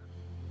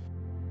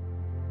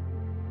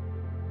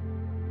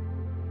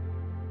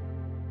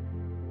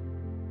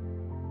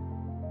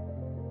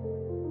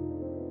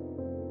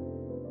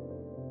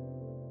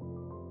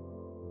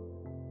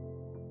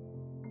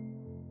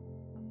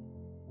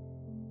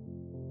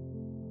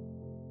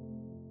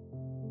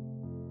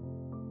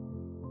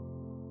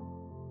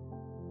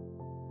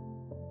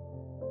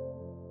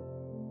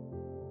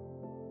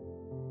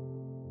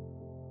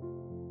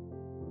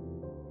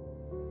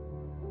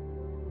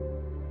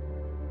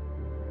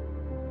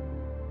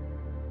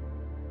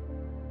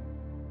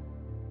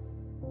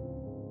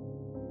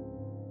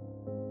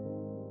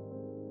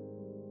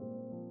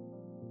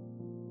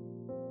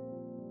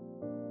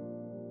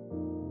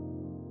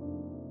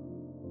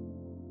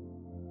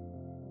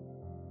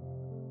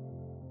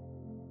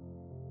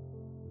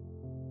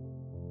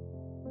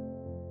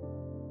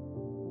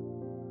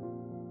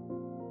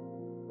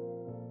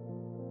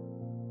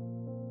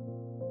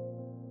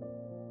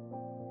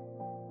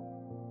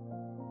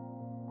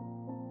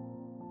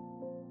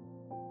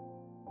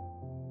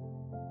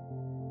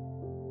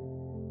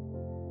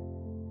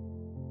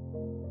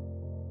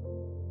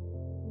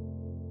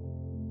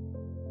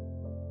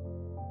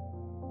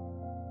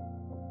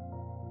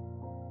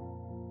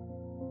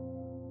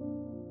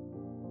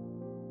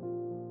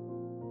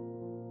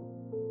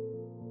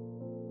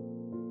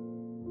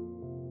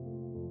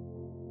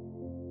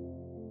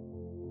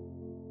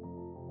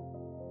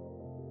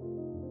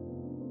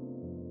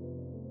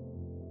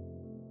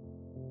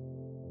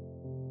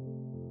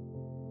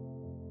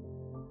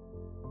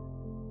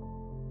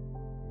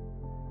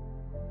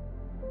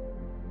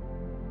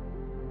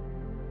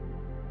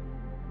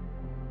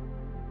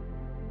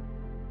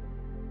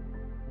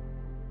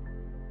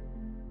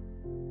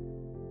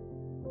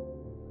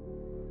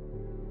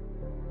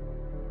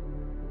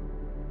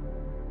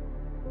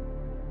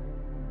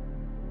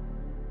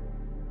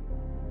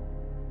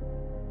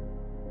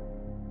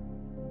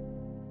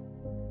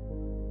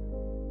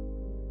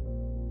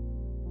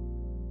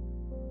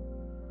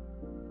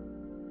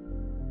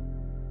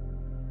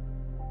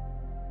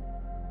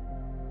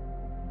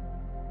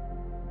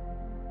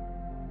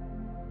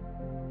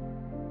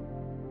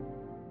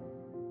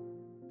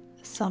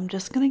 So I'm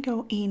just going to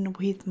go in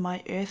with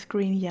my earth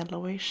green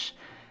yellowish.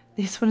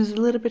 This one is a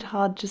little bit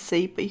hard to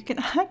see, but you can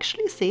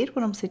actually see it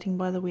when I'm sitting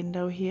by the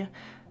window here,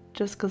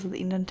 just because of the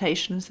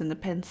indentations in the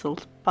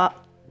pencils. But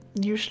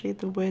usually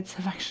the words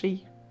have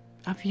actually,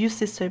 I've used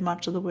this so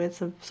much that the words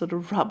have sort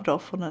of rubbed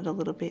off on it a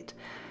little bit.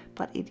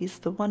 But it is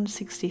the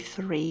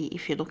 163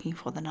 if you're looking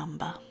for the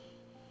number.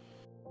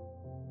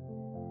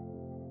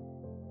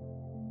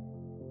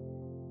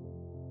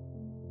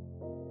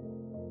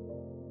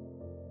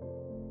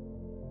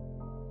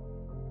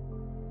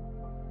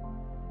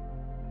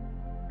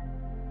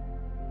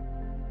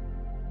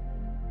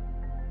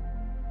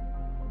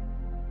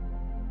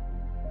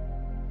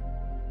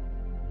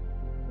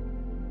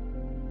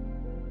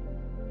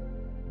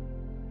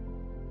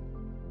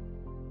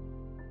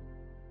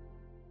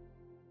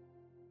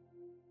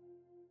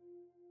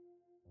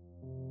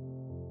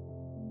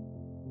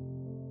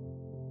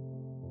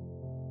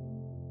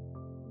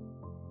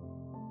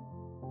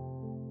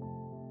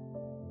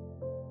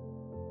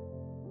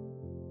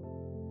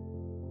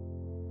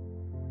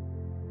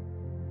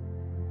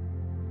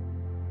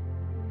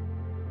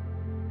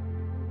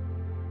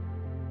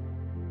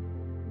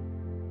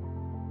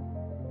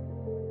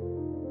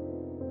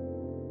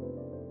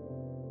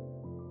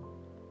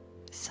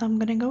 So I'm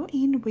going to go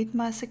in with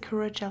my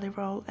Sakura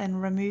GellyRoll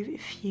and remove a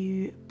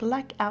few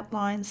black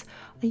outlines.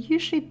 I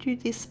usually do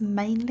this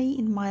mainly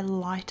in my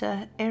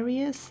lighter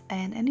areas,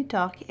 and any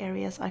dark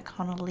areas I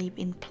kind of leave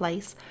in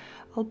place.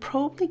 I'll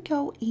probably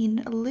go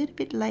in a little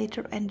bit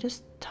later and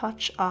just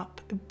touch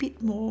up a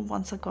bit more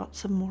once I got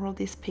some more of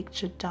this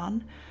picture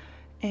done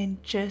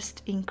and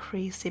just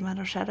increase the amount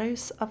of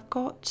shadows I've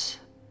got.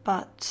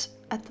 But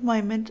at the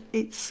moment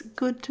it's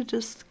good to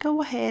just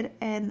go ahead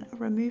and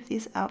remove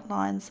these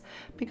outlines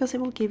because it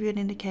will give you an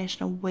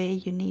indication of where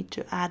you need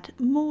to add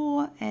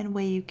more and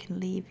where you can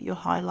leave your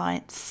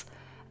highlights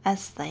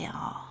as they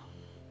are.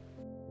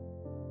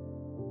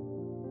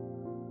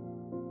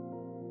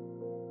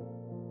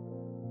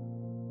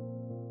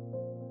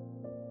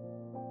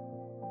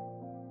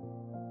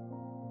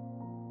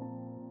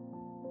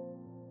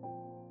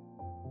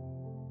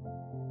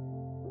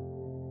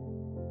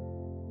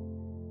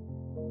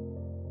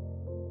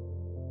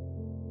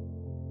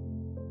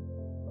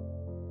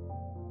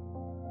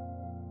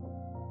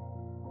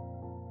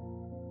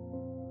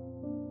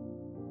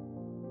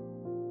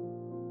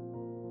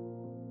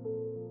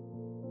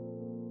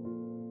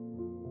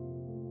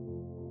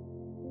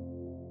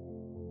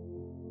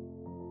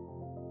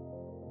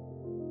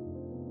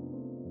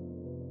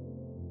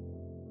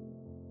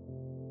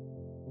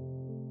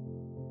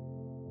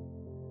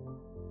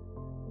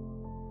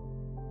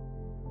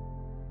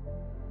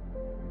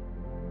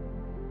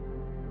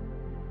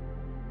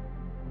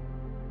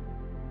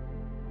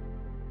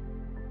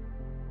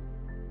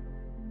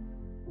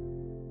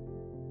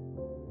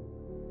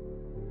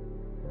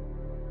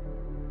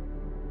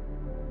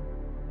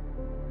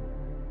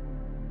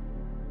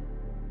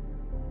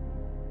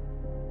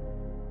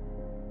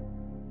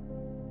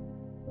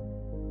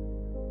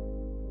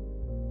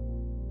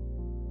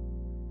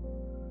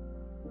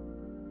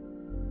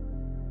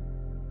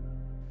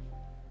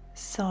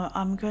 So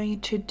I'm going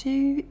to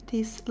do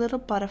this little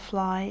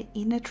butterfly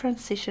in a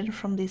transition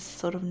from this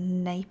sort of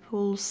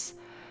Naples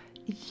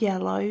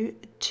yellow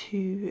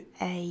to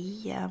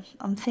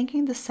I'm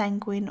thinking the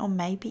Sanguine or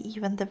maybe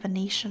even the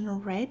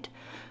Venetian Red.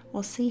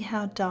 We'll see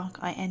how dark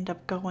I end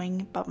up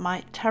going, but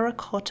my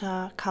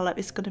terracotta color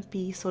is going to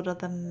be sort of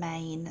the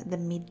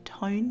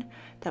mid-tone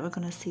that we're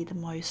going to see the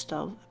most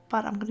of.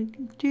 But I'm going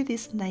to do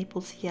this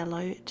Naples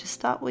yellow to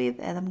start with,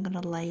 and I'm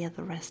going to layer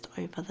the rest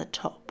over the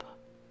top.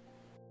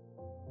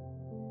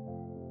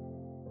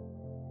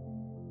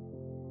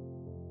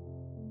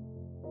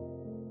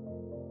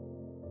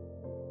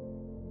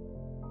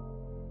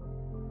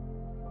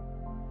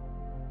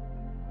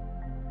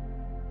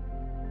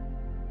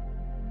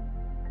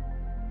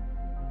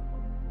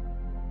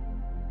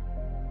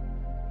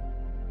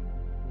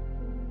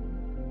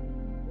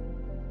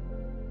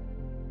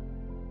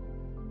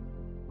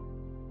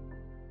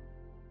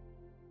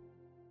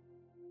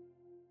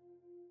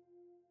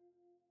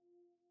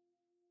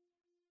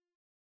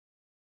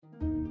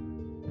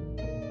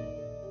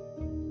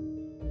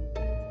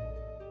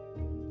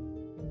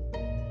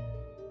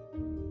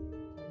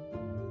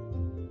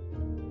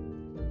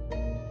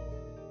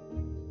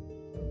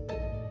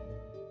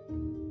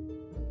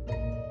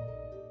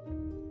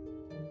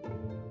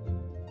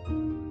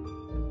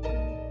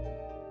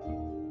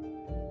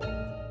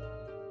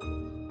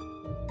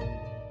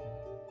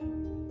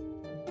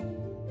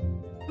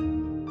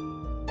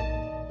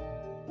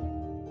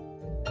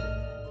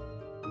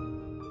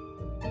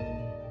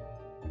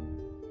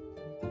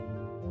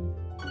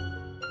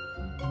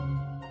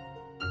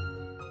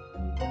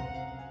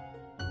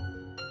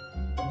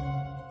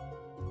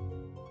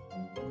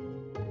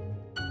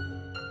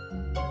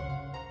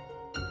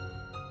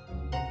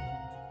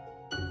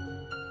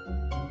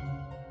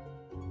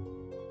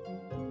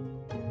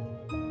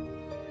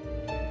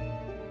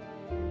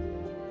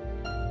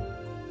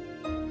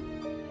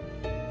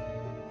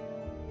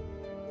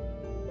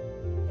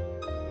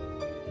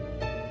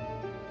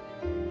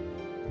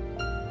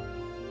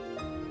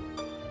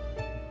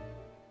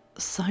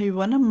 So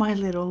one of my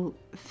little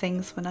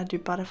things when I do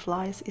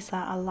butterflies is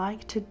that I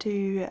like to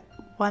do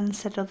one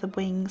set of the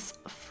wings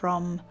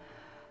from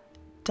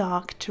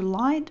dark to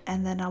light,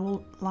 and then I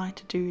will like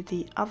to do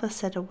the other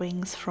set of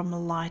wings from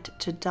light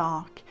to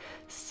dark.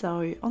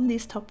 So on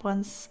these top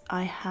ones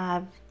I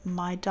have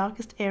my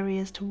darkest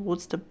areas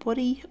towards the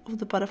body of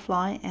the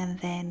butterfly, and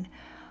then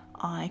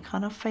I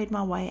kind of fade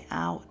my way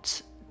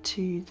out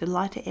to the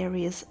lighter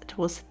areas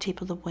towards the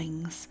tip of the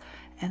wings.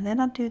 And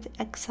then I do the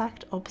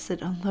exact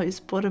opposite on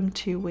those bottom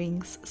two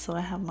wings. So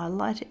I have my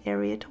lighter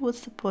area towards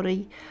the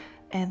body,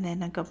 and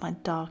then I got my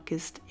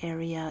darkest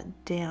area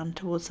down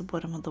towards the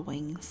bottom of the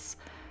wings.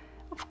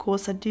 Of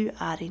course I do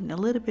add in a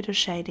little bit of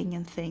shading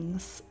and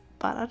things,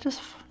 but I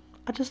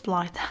just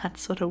like that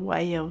sort of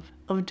way of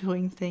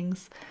doing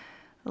things.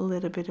 A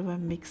little bit of a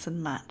mix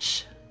and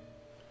match.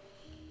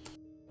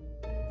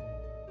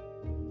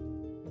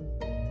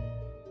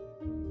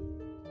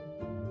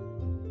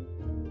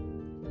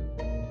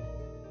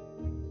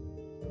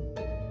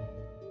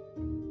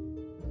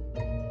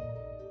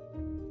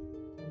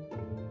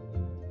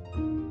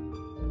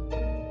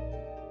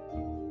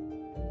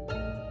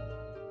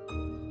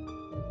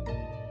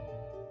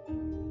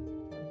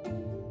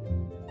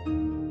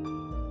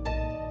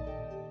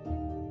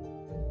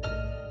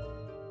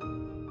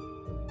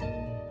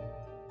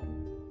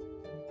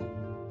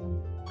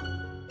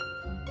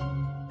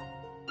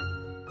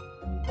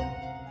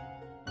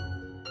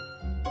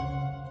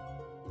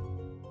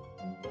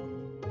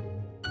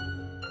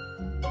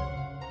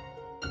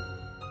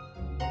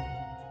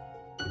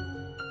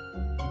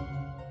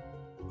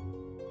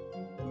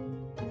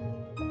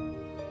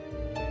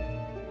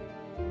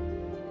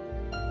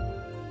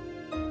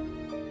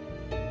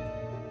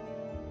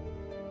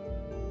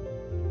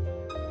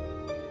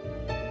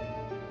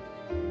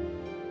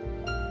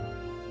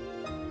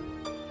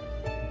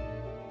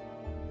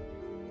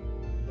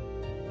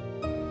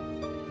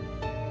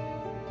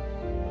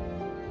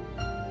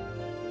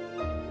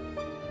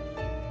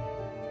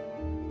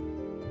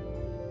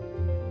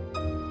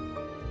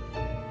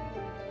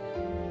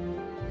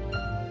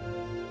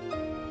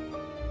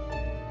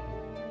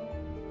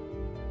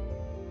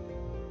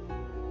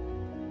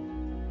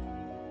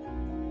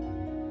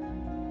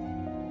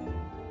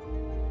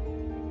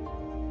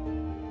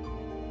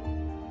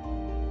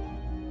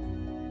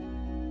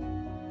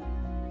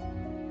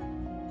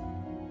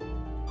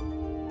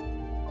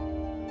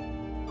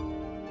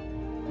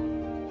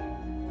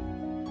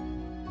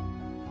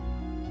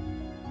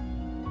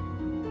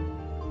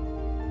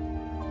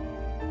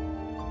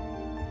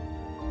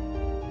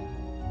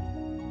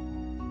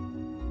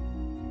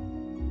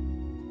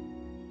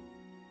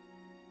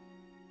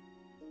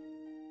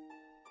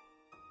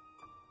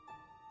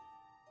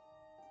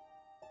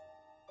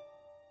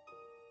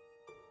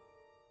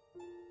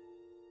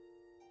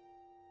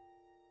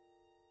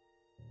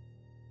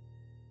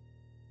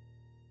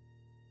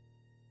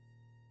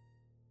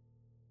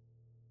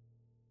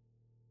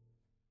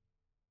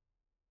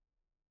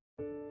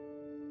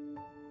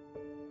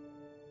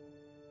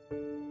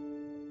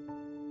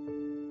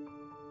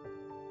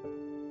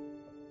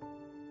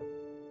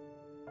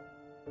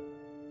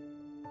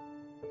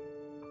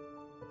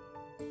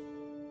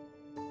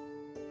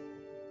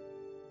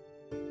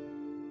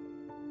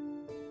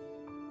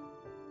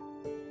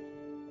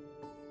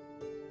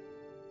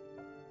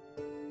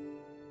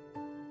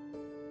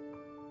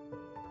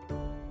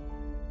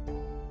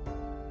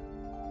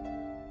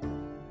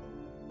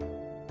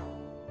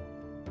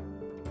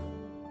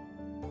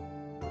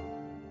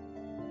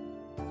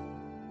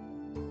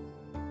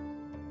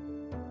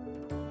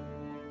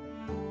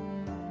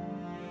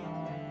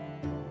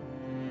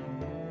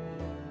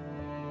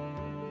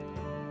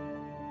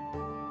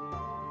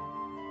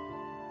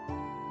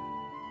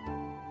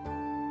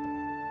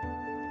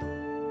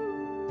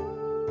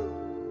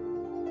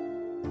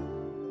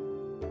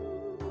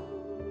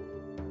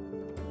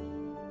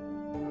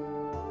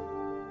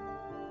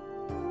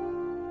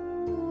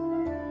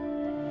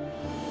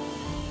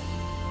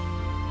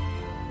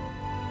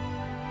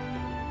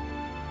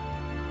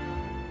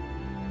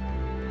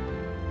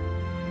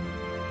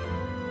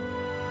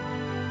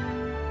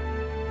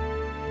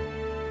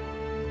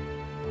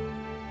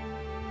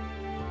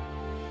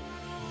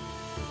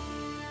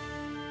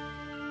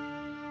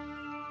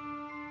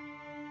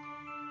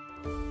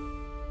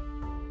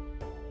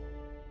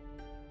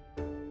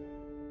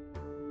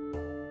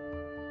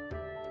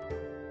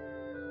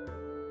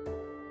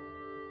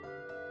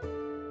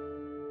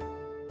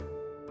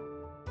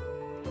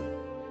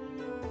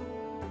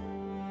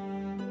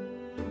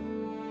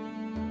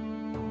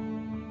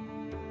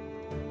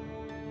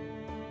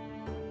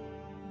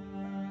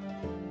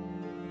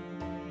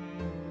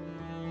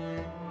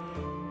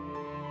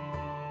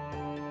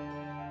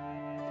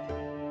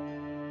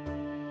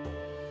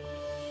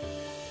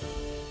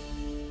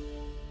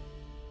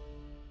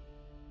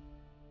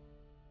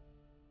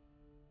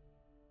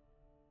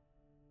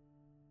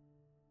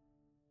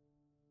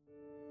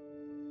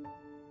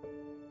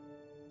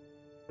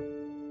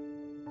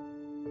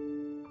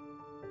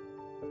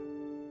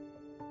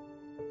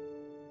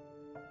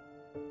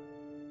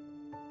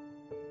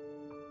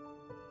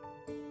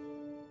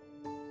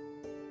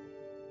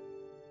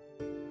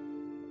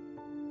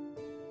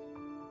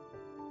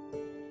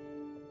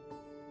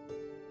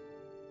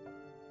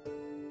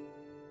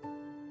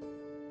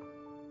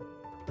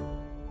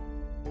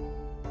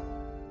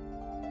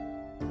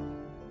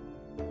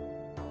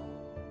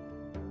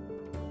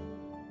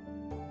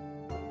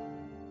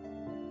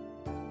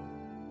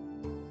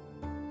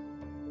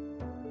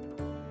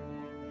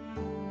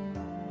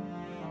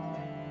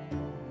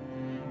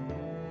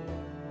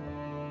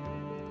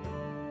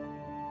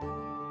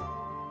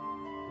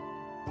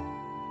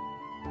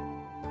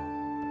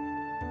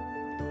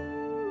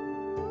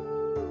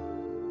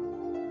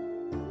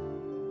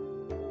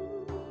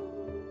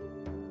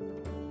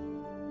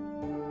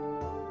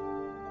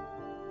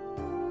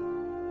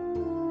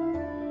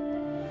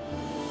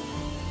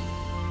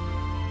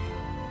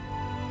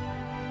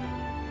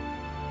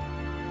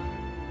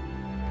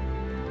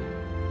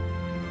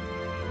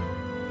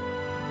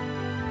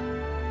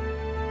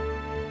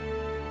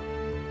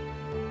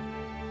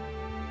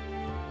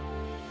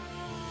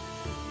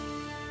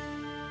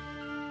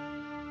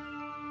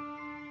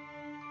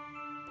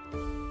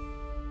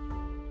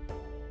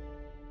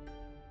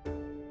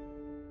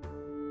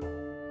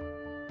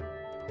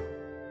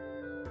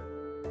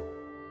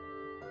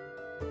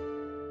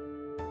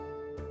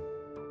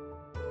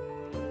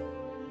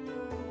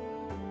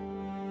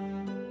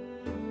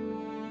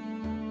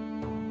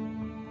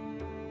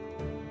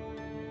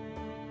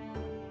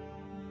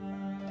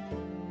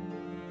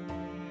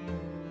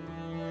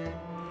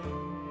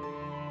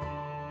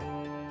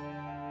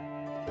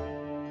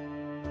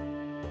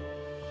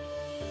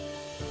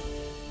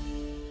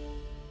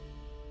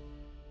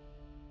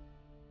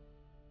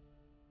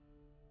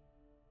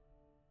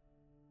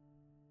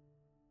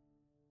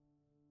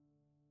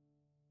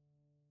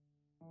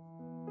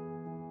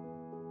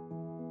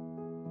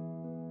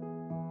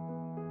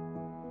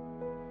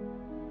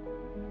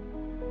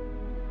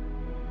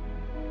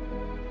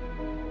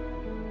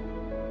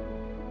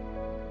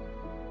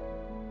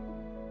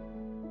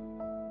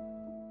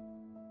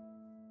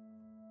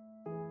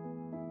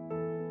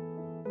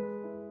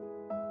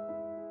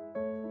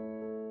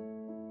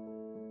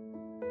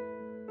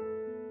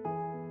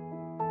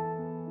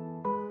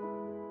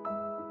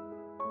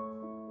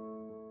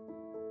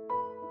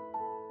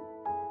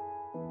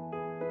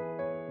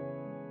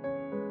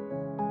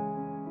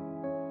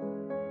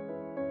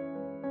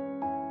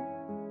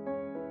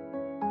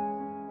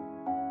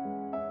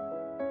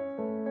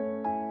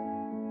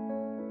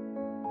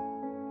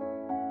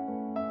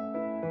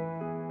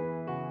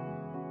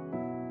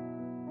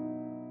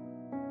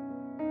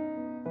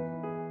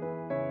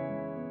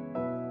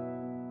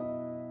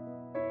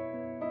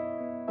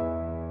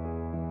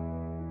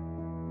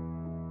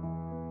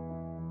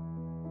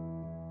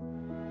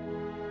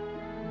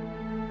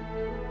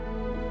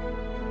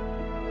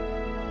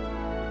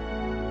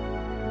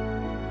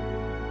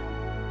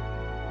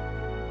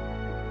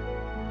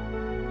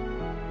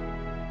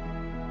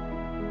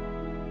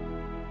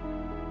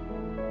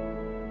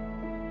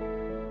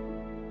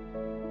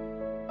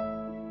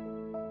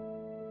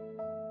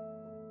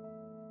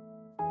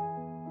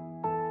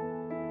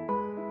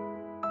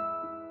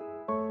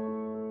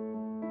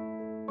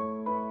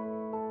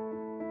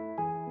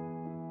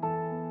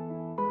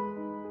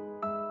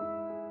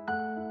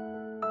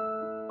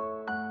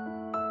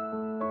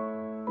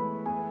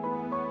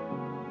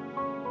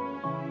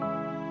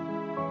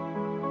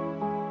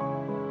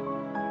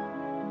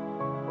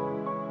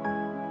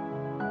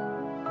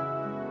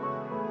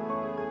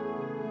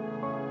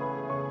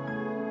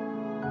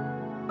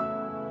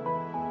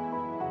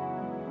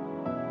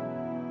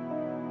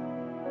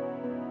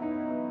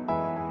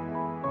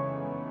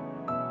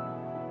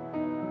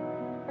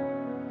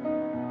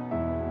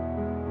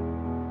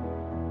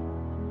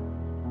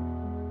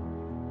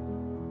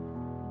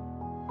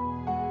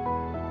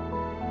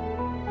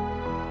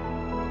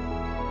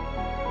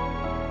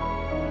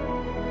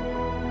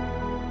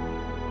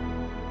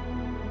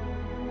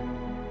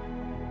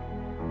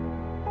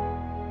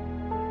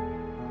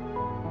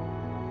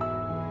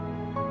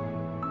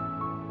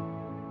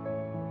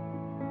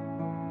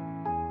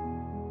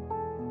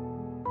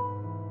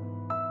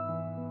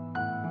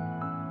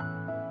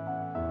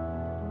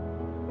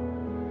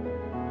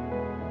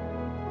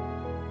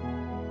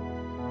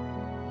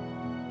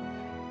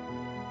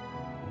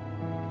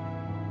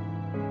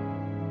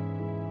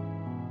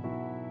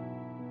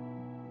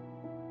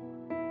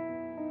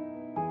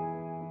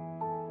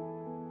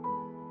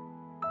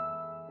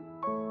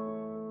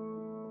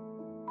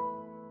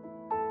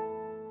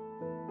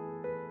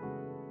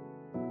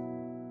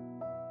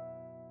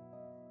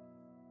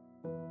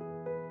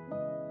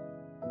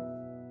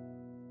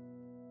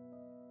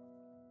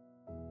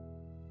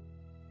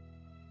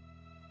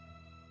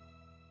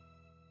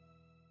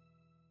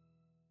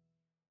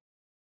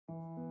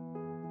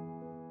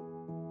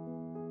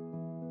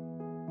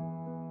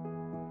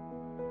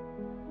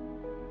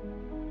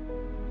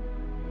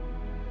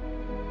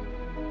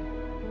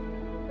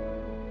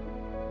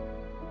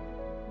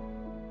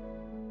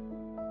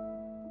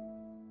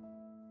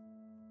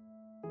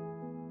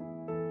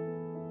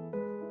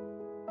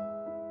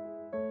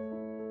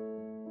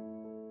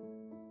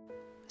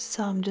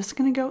 So I'm just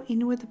going to go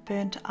in with the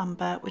burnt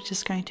umber, which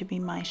is going to be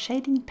my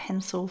shading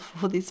pencil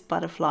for this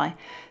butterfly.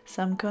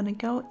 So I'm going to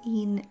go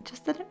in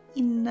just at the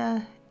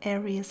inner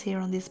areas here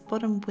on this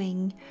bottom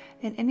wing,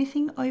 and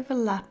anything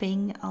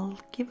overlapping I'll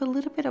give a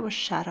little bit of a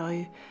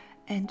shadow,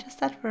 and just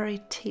that very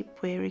tip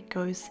where it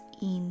goes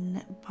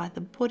in by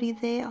the body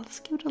there, I'll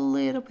just give it a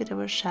little bit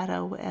of a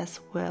shadow as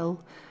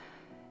well.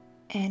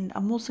 And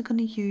I'm also going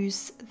to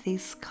use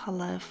this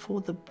color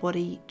for the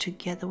body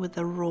together with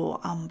the raw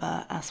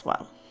umber as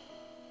well.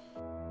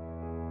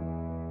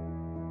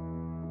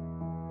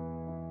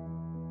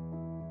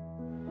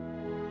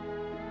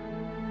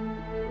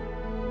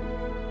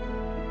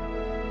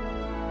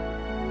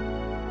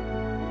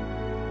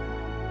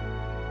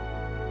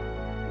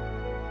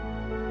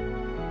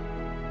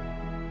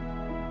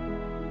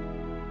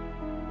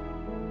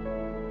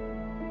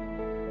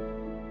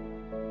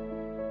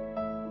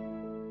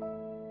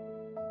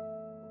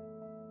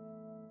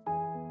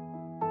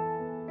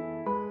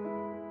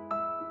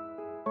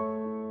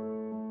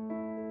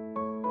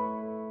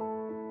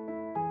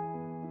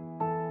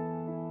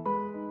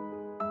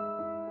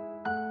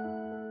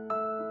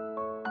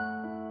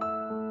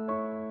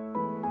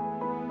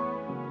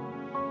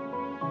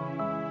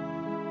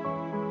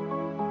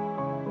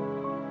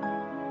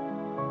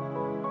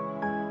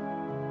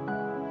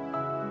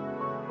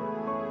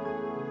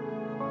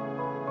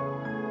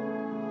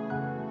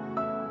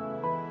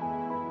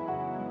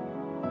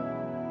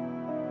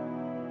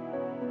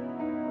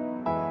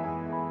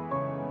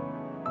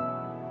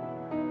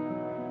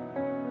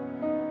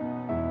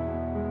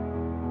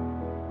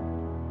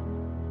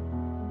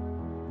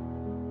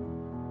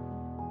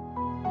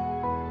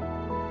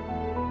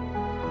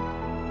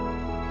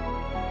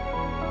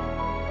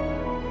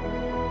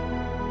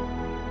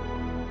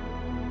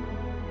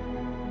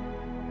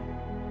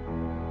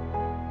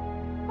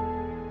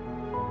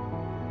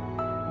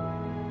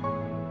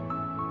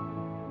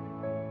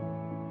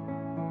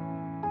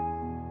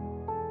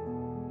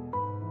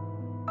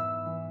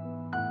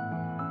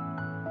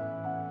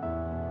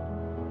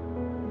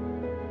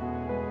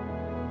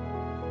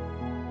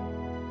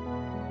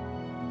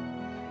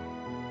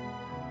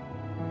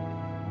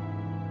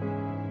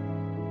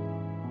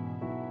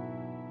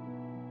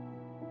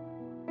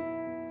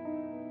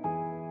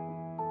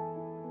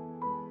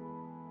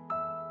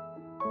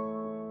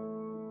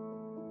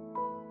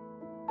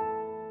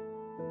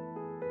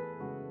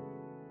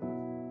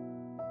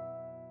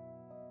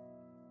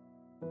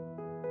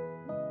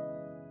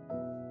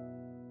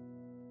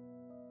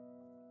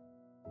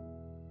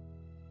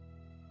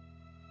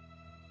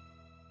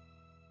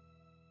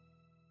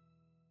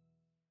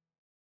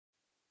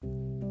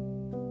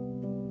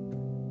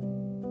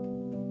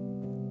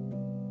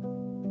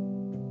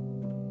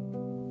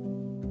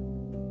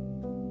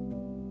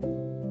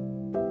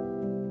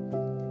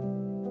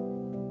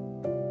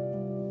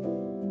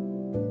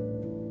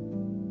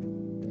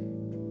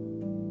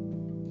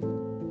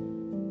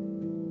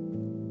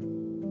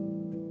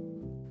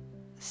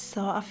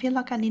 So I feel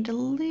like I need a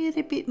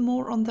little bit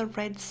more on the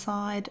red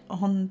side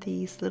on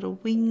these little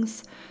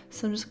wings.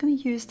 So I'm just going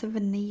to use the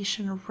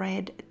Venetian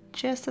Red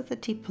just at the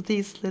tip of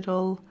these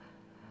little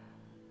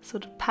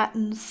sort of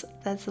patterns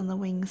that's on the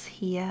wings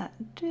here,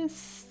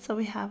 just so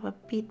we have a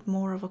bit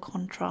more of a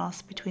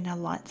contrast between our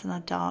lights and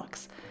our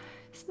darks.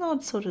 It's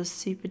not sort of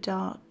super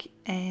dark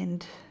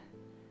and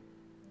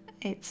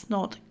it's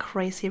not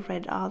crazy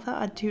red either.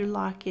 I do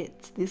like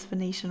it, this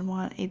Venetian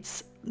one.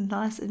 It's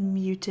nice and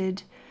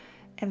muted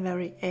and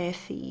very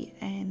earthy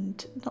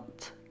and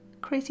not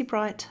crazy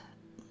bright,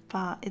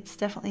 but it's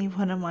definitely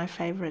one of my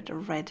favorite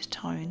red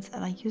tones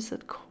and I use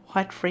it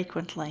quite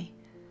frequently.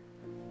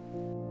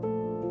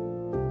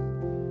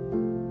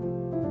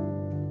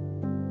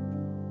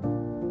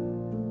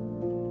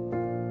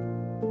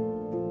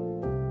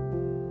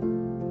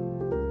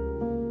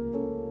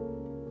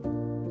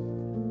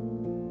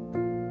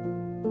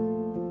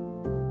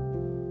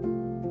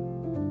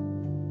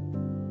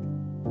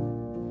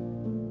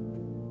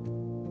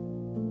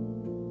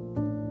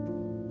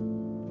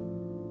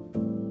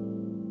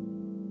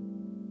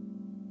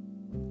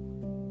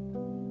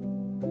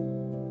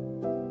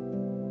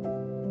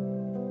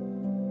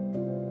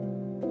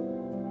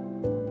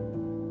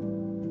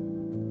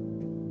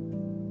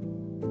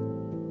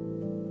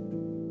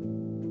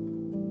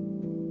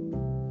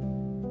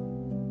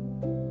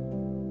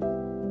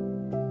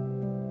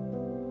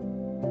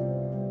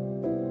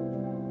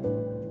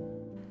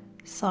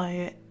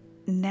 So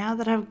now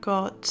that I've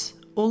got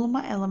all of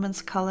my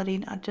elements colored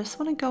in, I just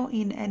want to go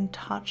in and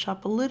touch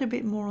up a little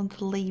bit more on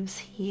the leaves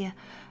here,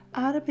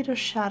 add a bit of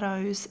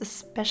shadows,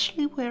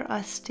 especially where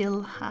I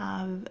still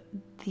have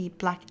the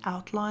black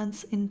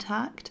outlines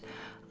intact.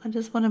 I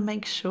just want to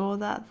make sure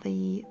that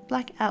the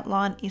black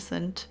outline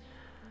isn't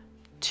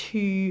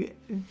too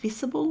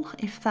visible,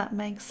 if that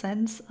makes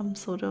sense. I'm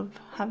sort of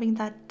having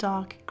that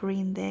dark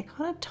green there,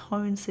 kind of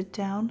tones it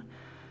down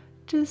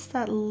just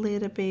that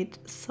little bit,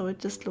 so it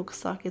just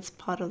looks like it's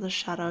part of the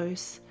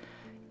shadows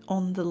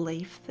on the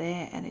leaf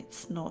there and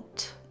it's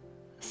not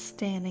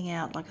standing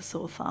out like a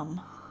sore thumb.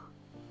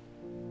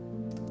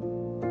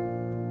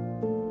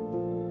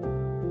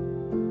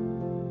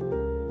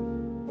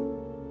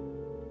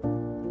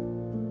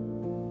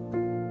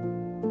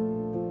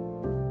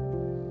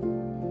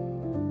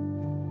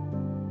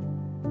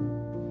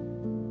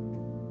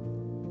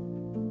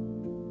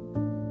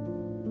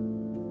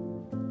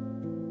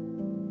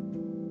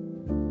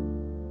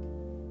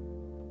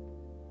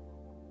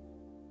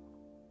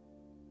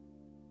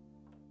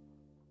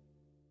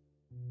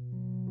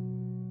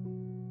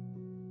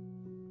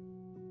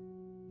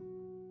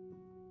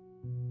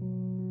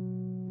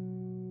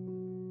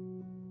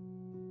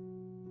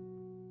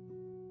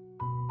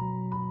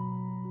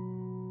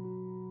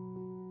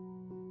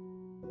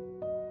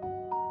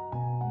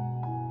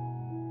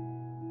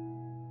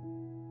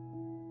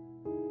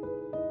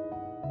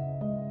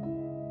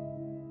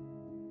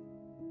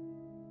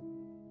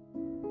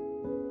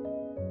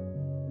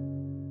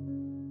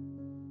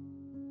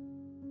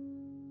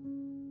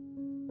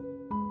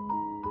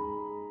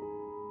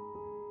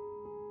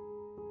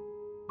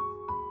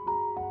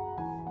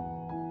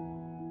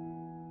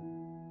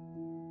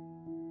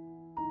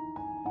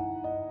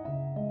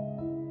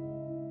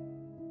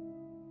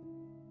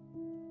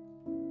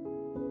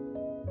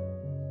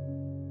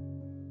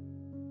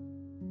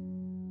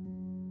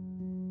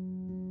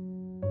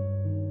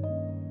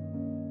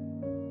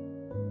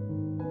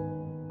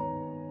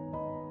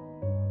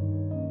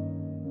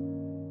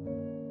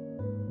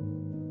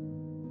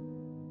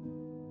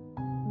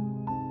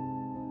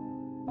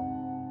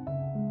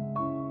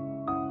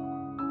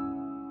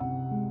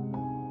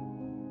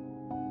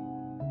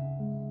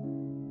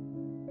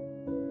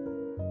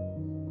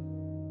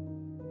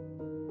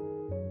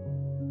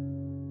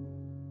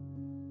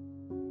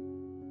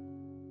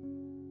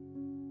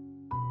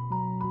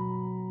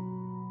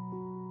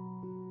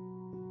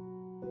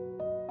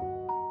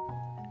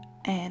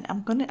 And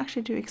I'm going to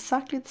actually do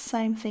exactly the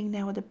same thing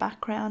now with the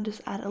background,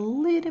 just add a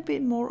little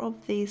bit more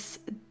of this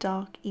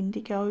dark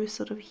indigo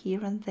sort of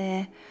here and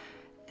there,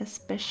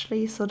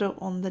 especially sort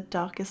of on the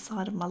darker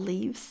side of my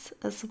leaves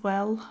as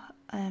well.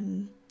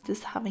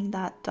 Just having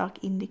that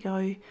dark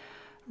indigo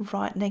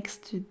right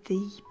next to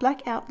the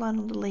black outline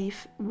on the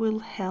leaf will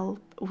help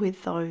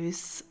with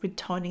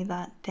toning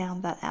that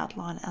down, that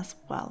outline as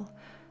well.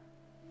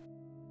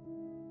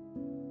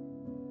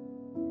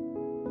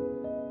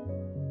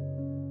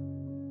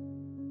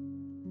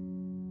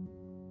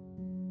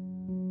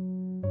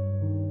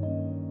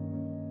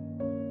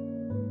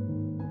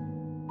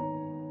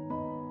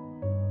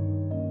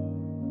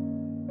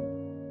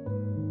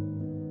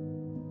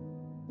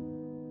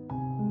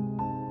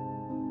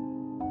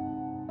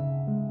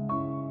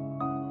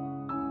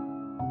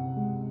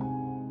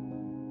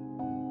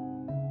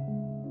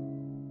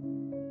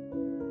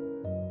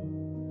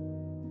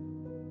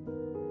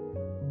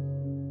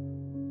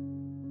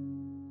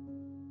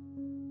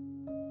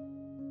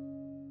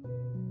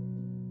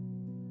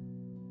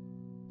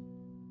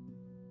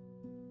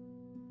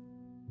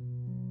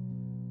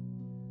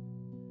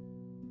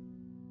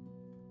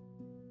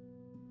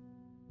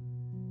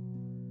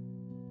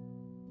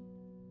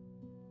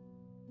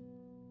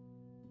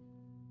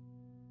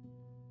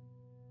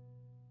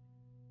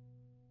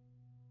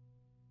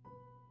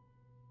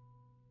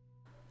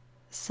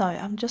 So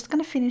I'm just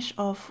going to finish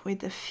off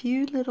with a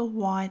few little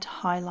white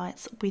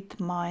highlights with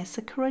my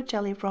Sakura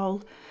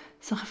GellyRoll.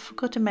 So I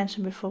forgot to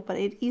mention before, but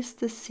it is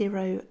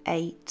the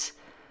 08.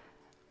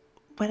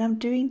 When I'm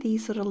doing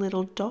these sort of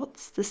little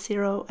dots,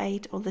 the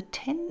 08 or the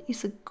 10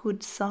 is a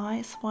good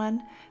size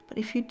one. But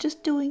if you're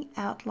just doing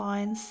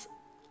outlines,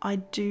 I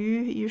do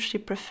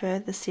usually prefer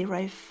the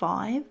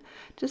 05,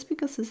 just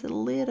because it's a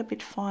little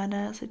bit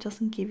finer, so it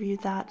doesn't give you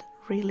that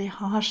really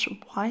harsh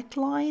white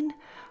line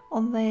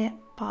on there.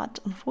 But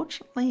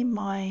unfortunately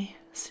my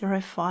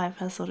 05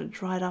 has sort of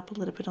dried up a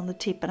little bit on the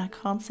tip and I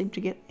can't seem to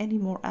get any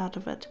more out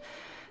of it,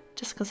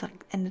 just because I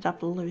ended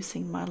up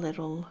losing my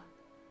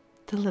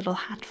the little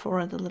hat for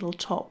it, the little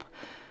top.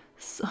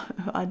 So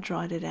I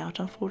dried it out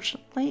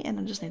unfortunately, and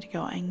I just need to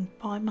go and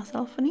buy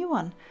myself a new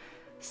one.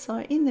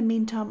 So in the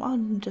meantime,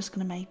 I'm just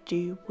going to make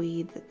do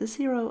with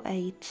the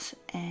 08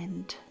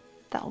 and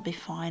that'll be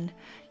fine.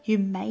 You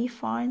may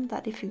find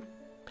that if you're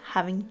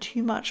having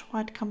too much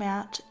white come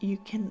out, you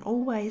can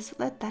always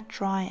let that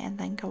dry and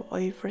then go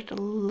over it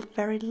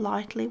very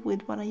lightly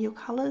with one of your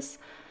colors.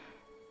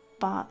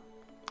 But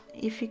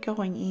if you're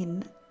going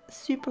in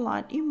super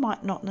light, you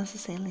might not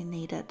necessarily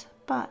need it,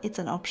 but it's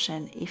an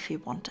option if you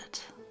want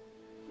it.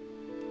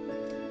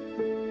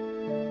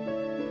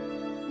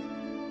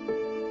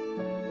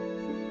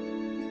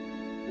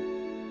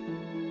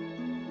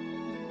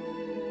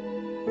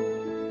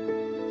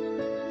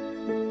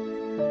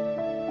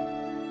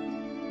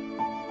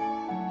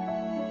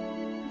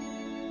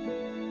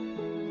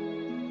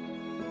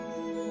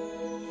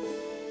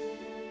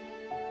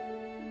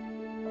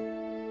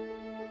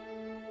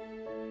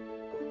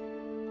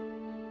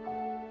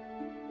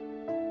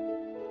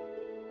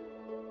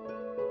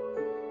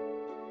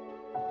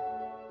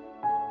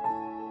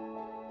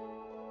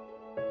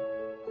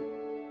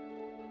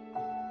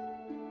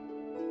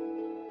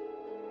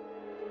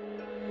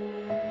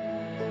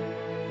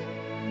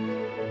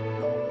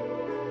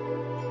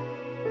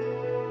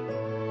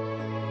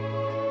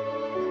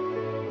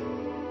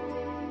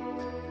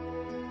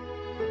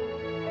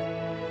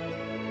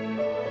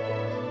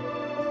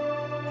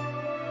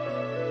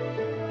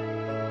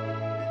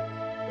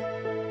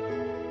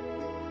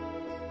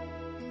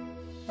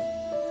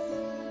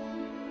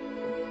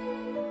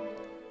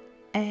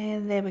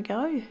 And there we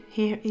go.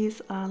 Here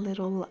is our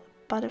little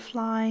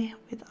butterfly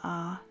with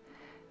our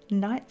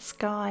night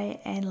sky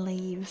and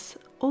leaves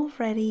all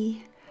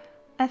ready.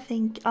 I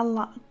think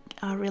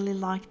I really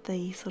like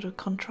the sort of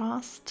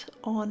contrast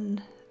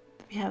on.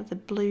 We have the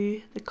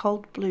blue, the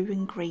cold blue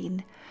and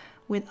green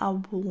with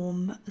our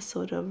warm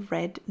sort of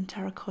red and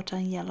terracotta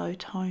and yellow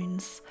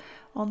tones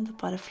on the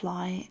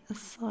butterfly.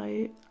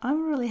 So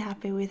I'm really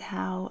happy with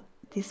how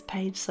this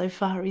page so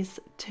far is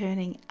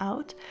turning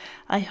out.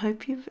 I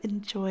hope you've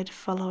enjoyed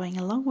following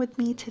along with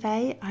me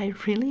today. I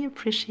really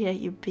appreciate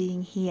you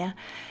being here,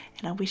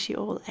 and I wish you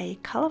all a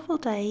colourful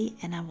day,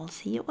 and I will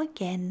see you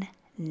again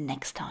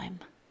next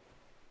time.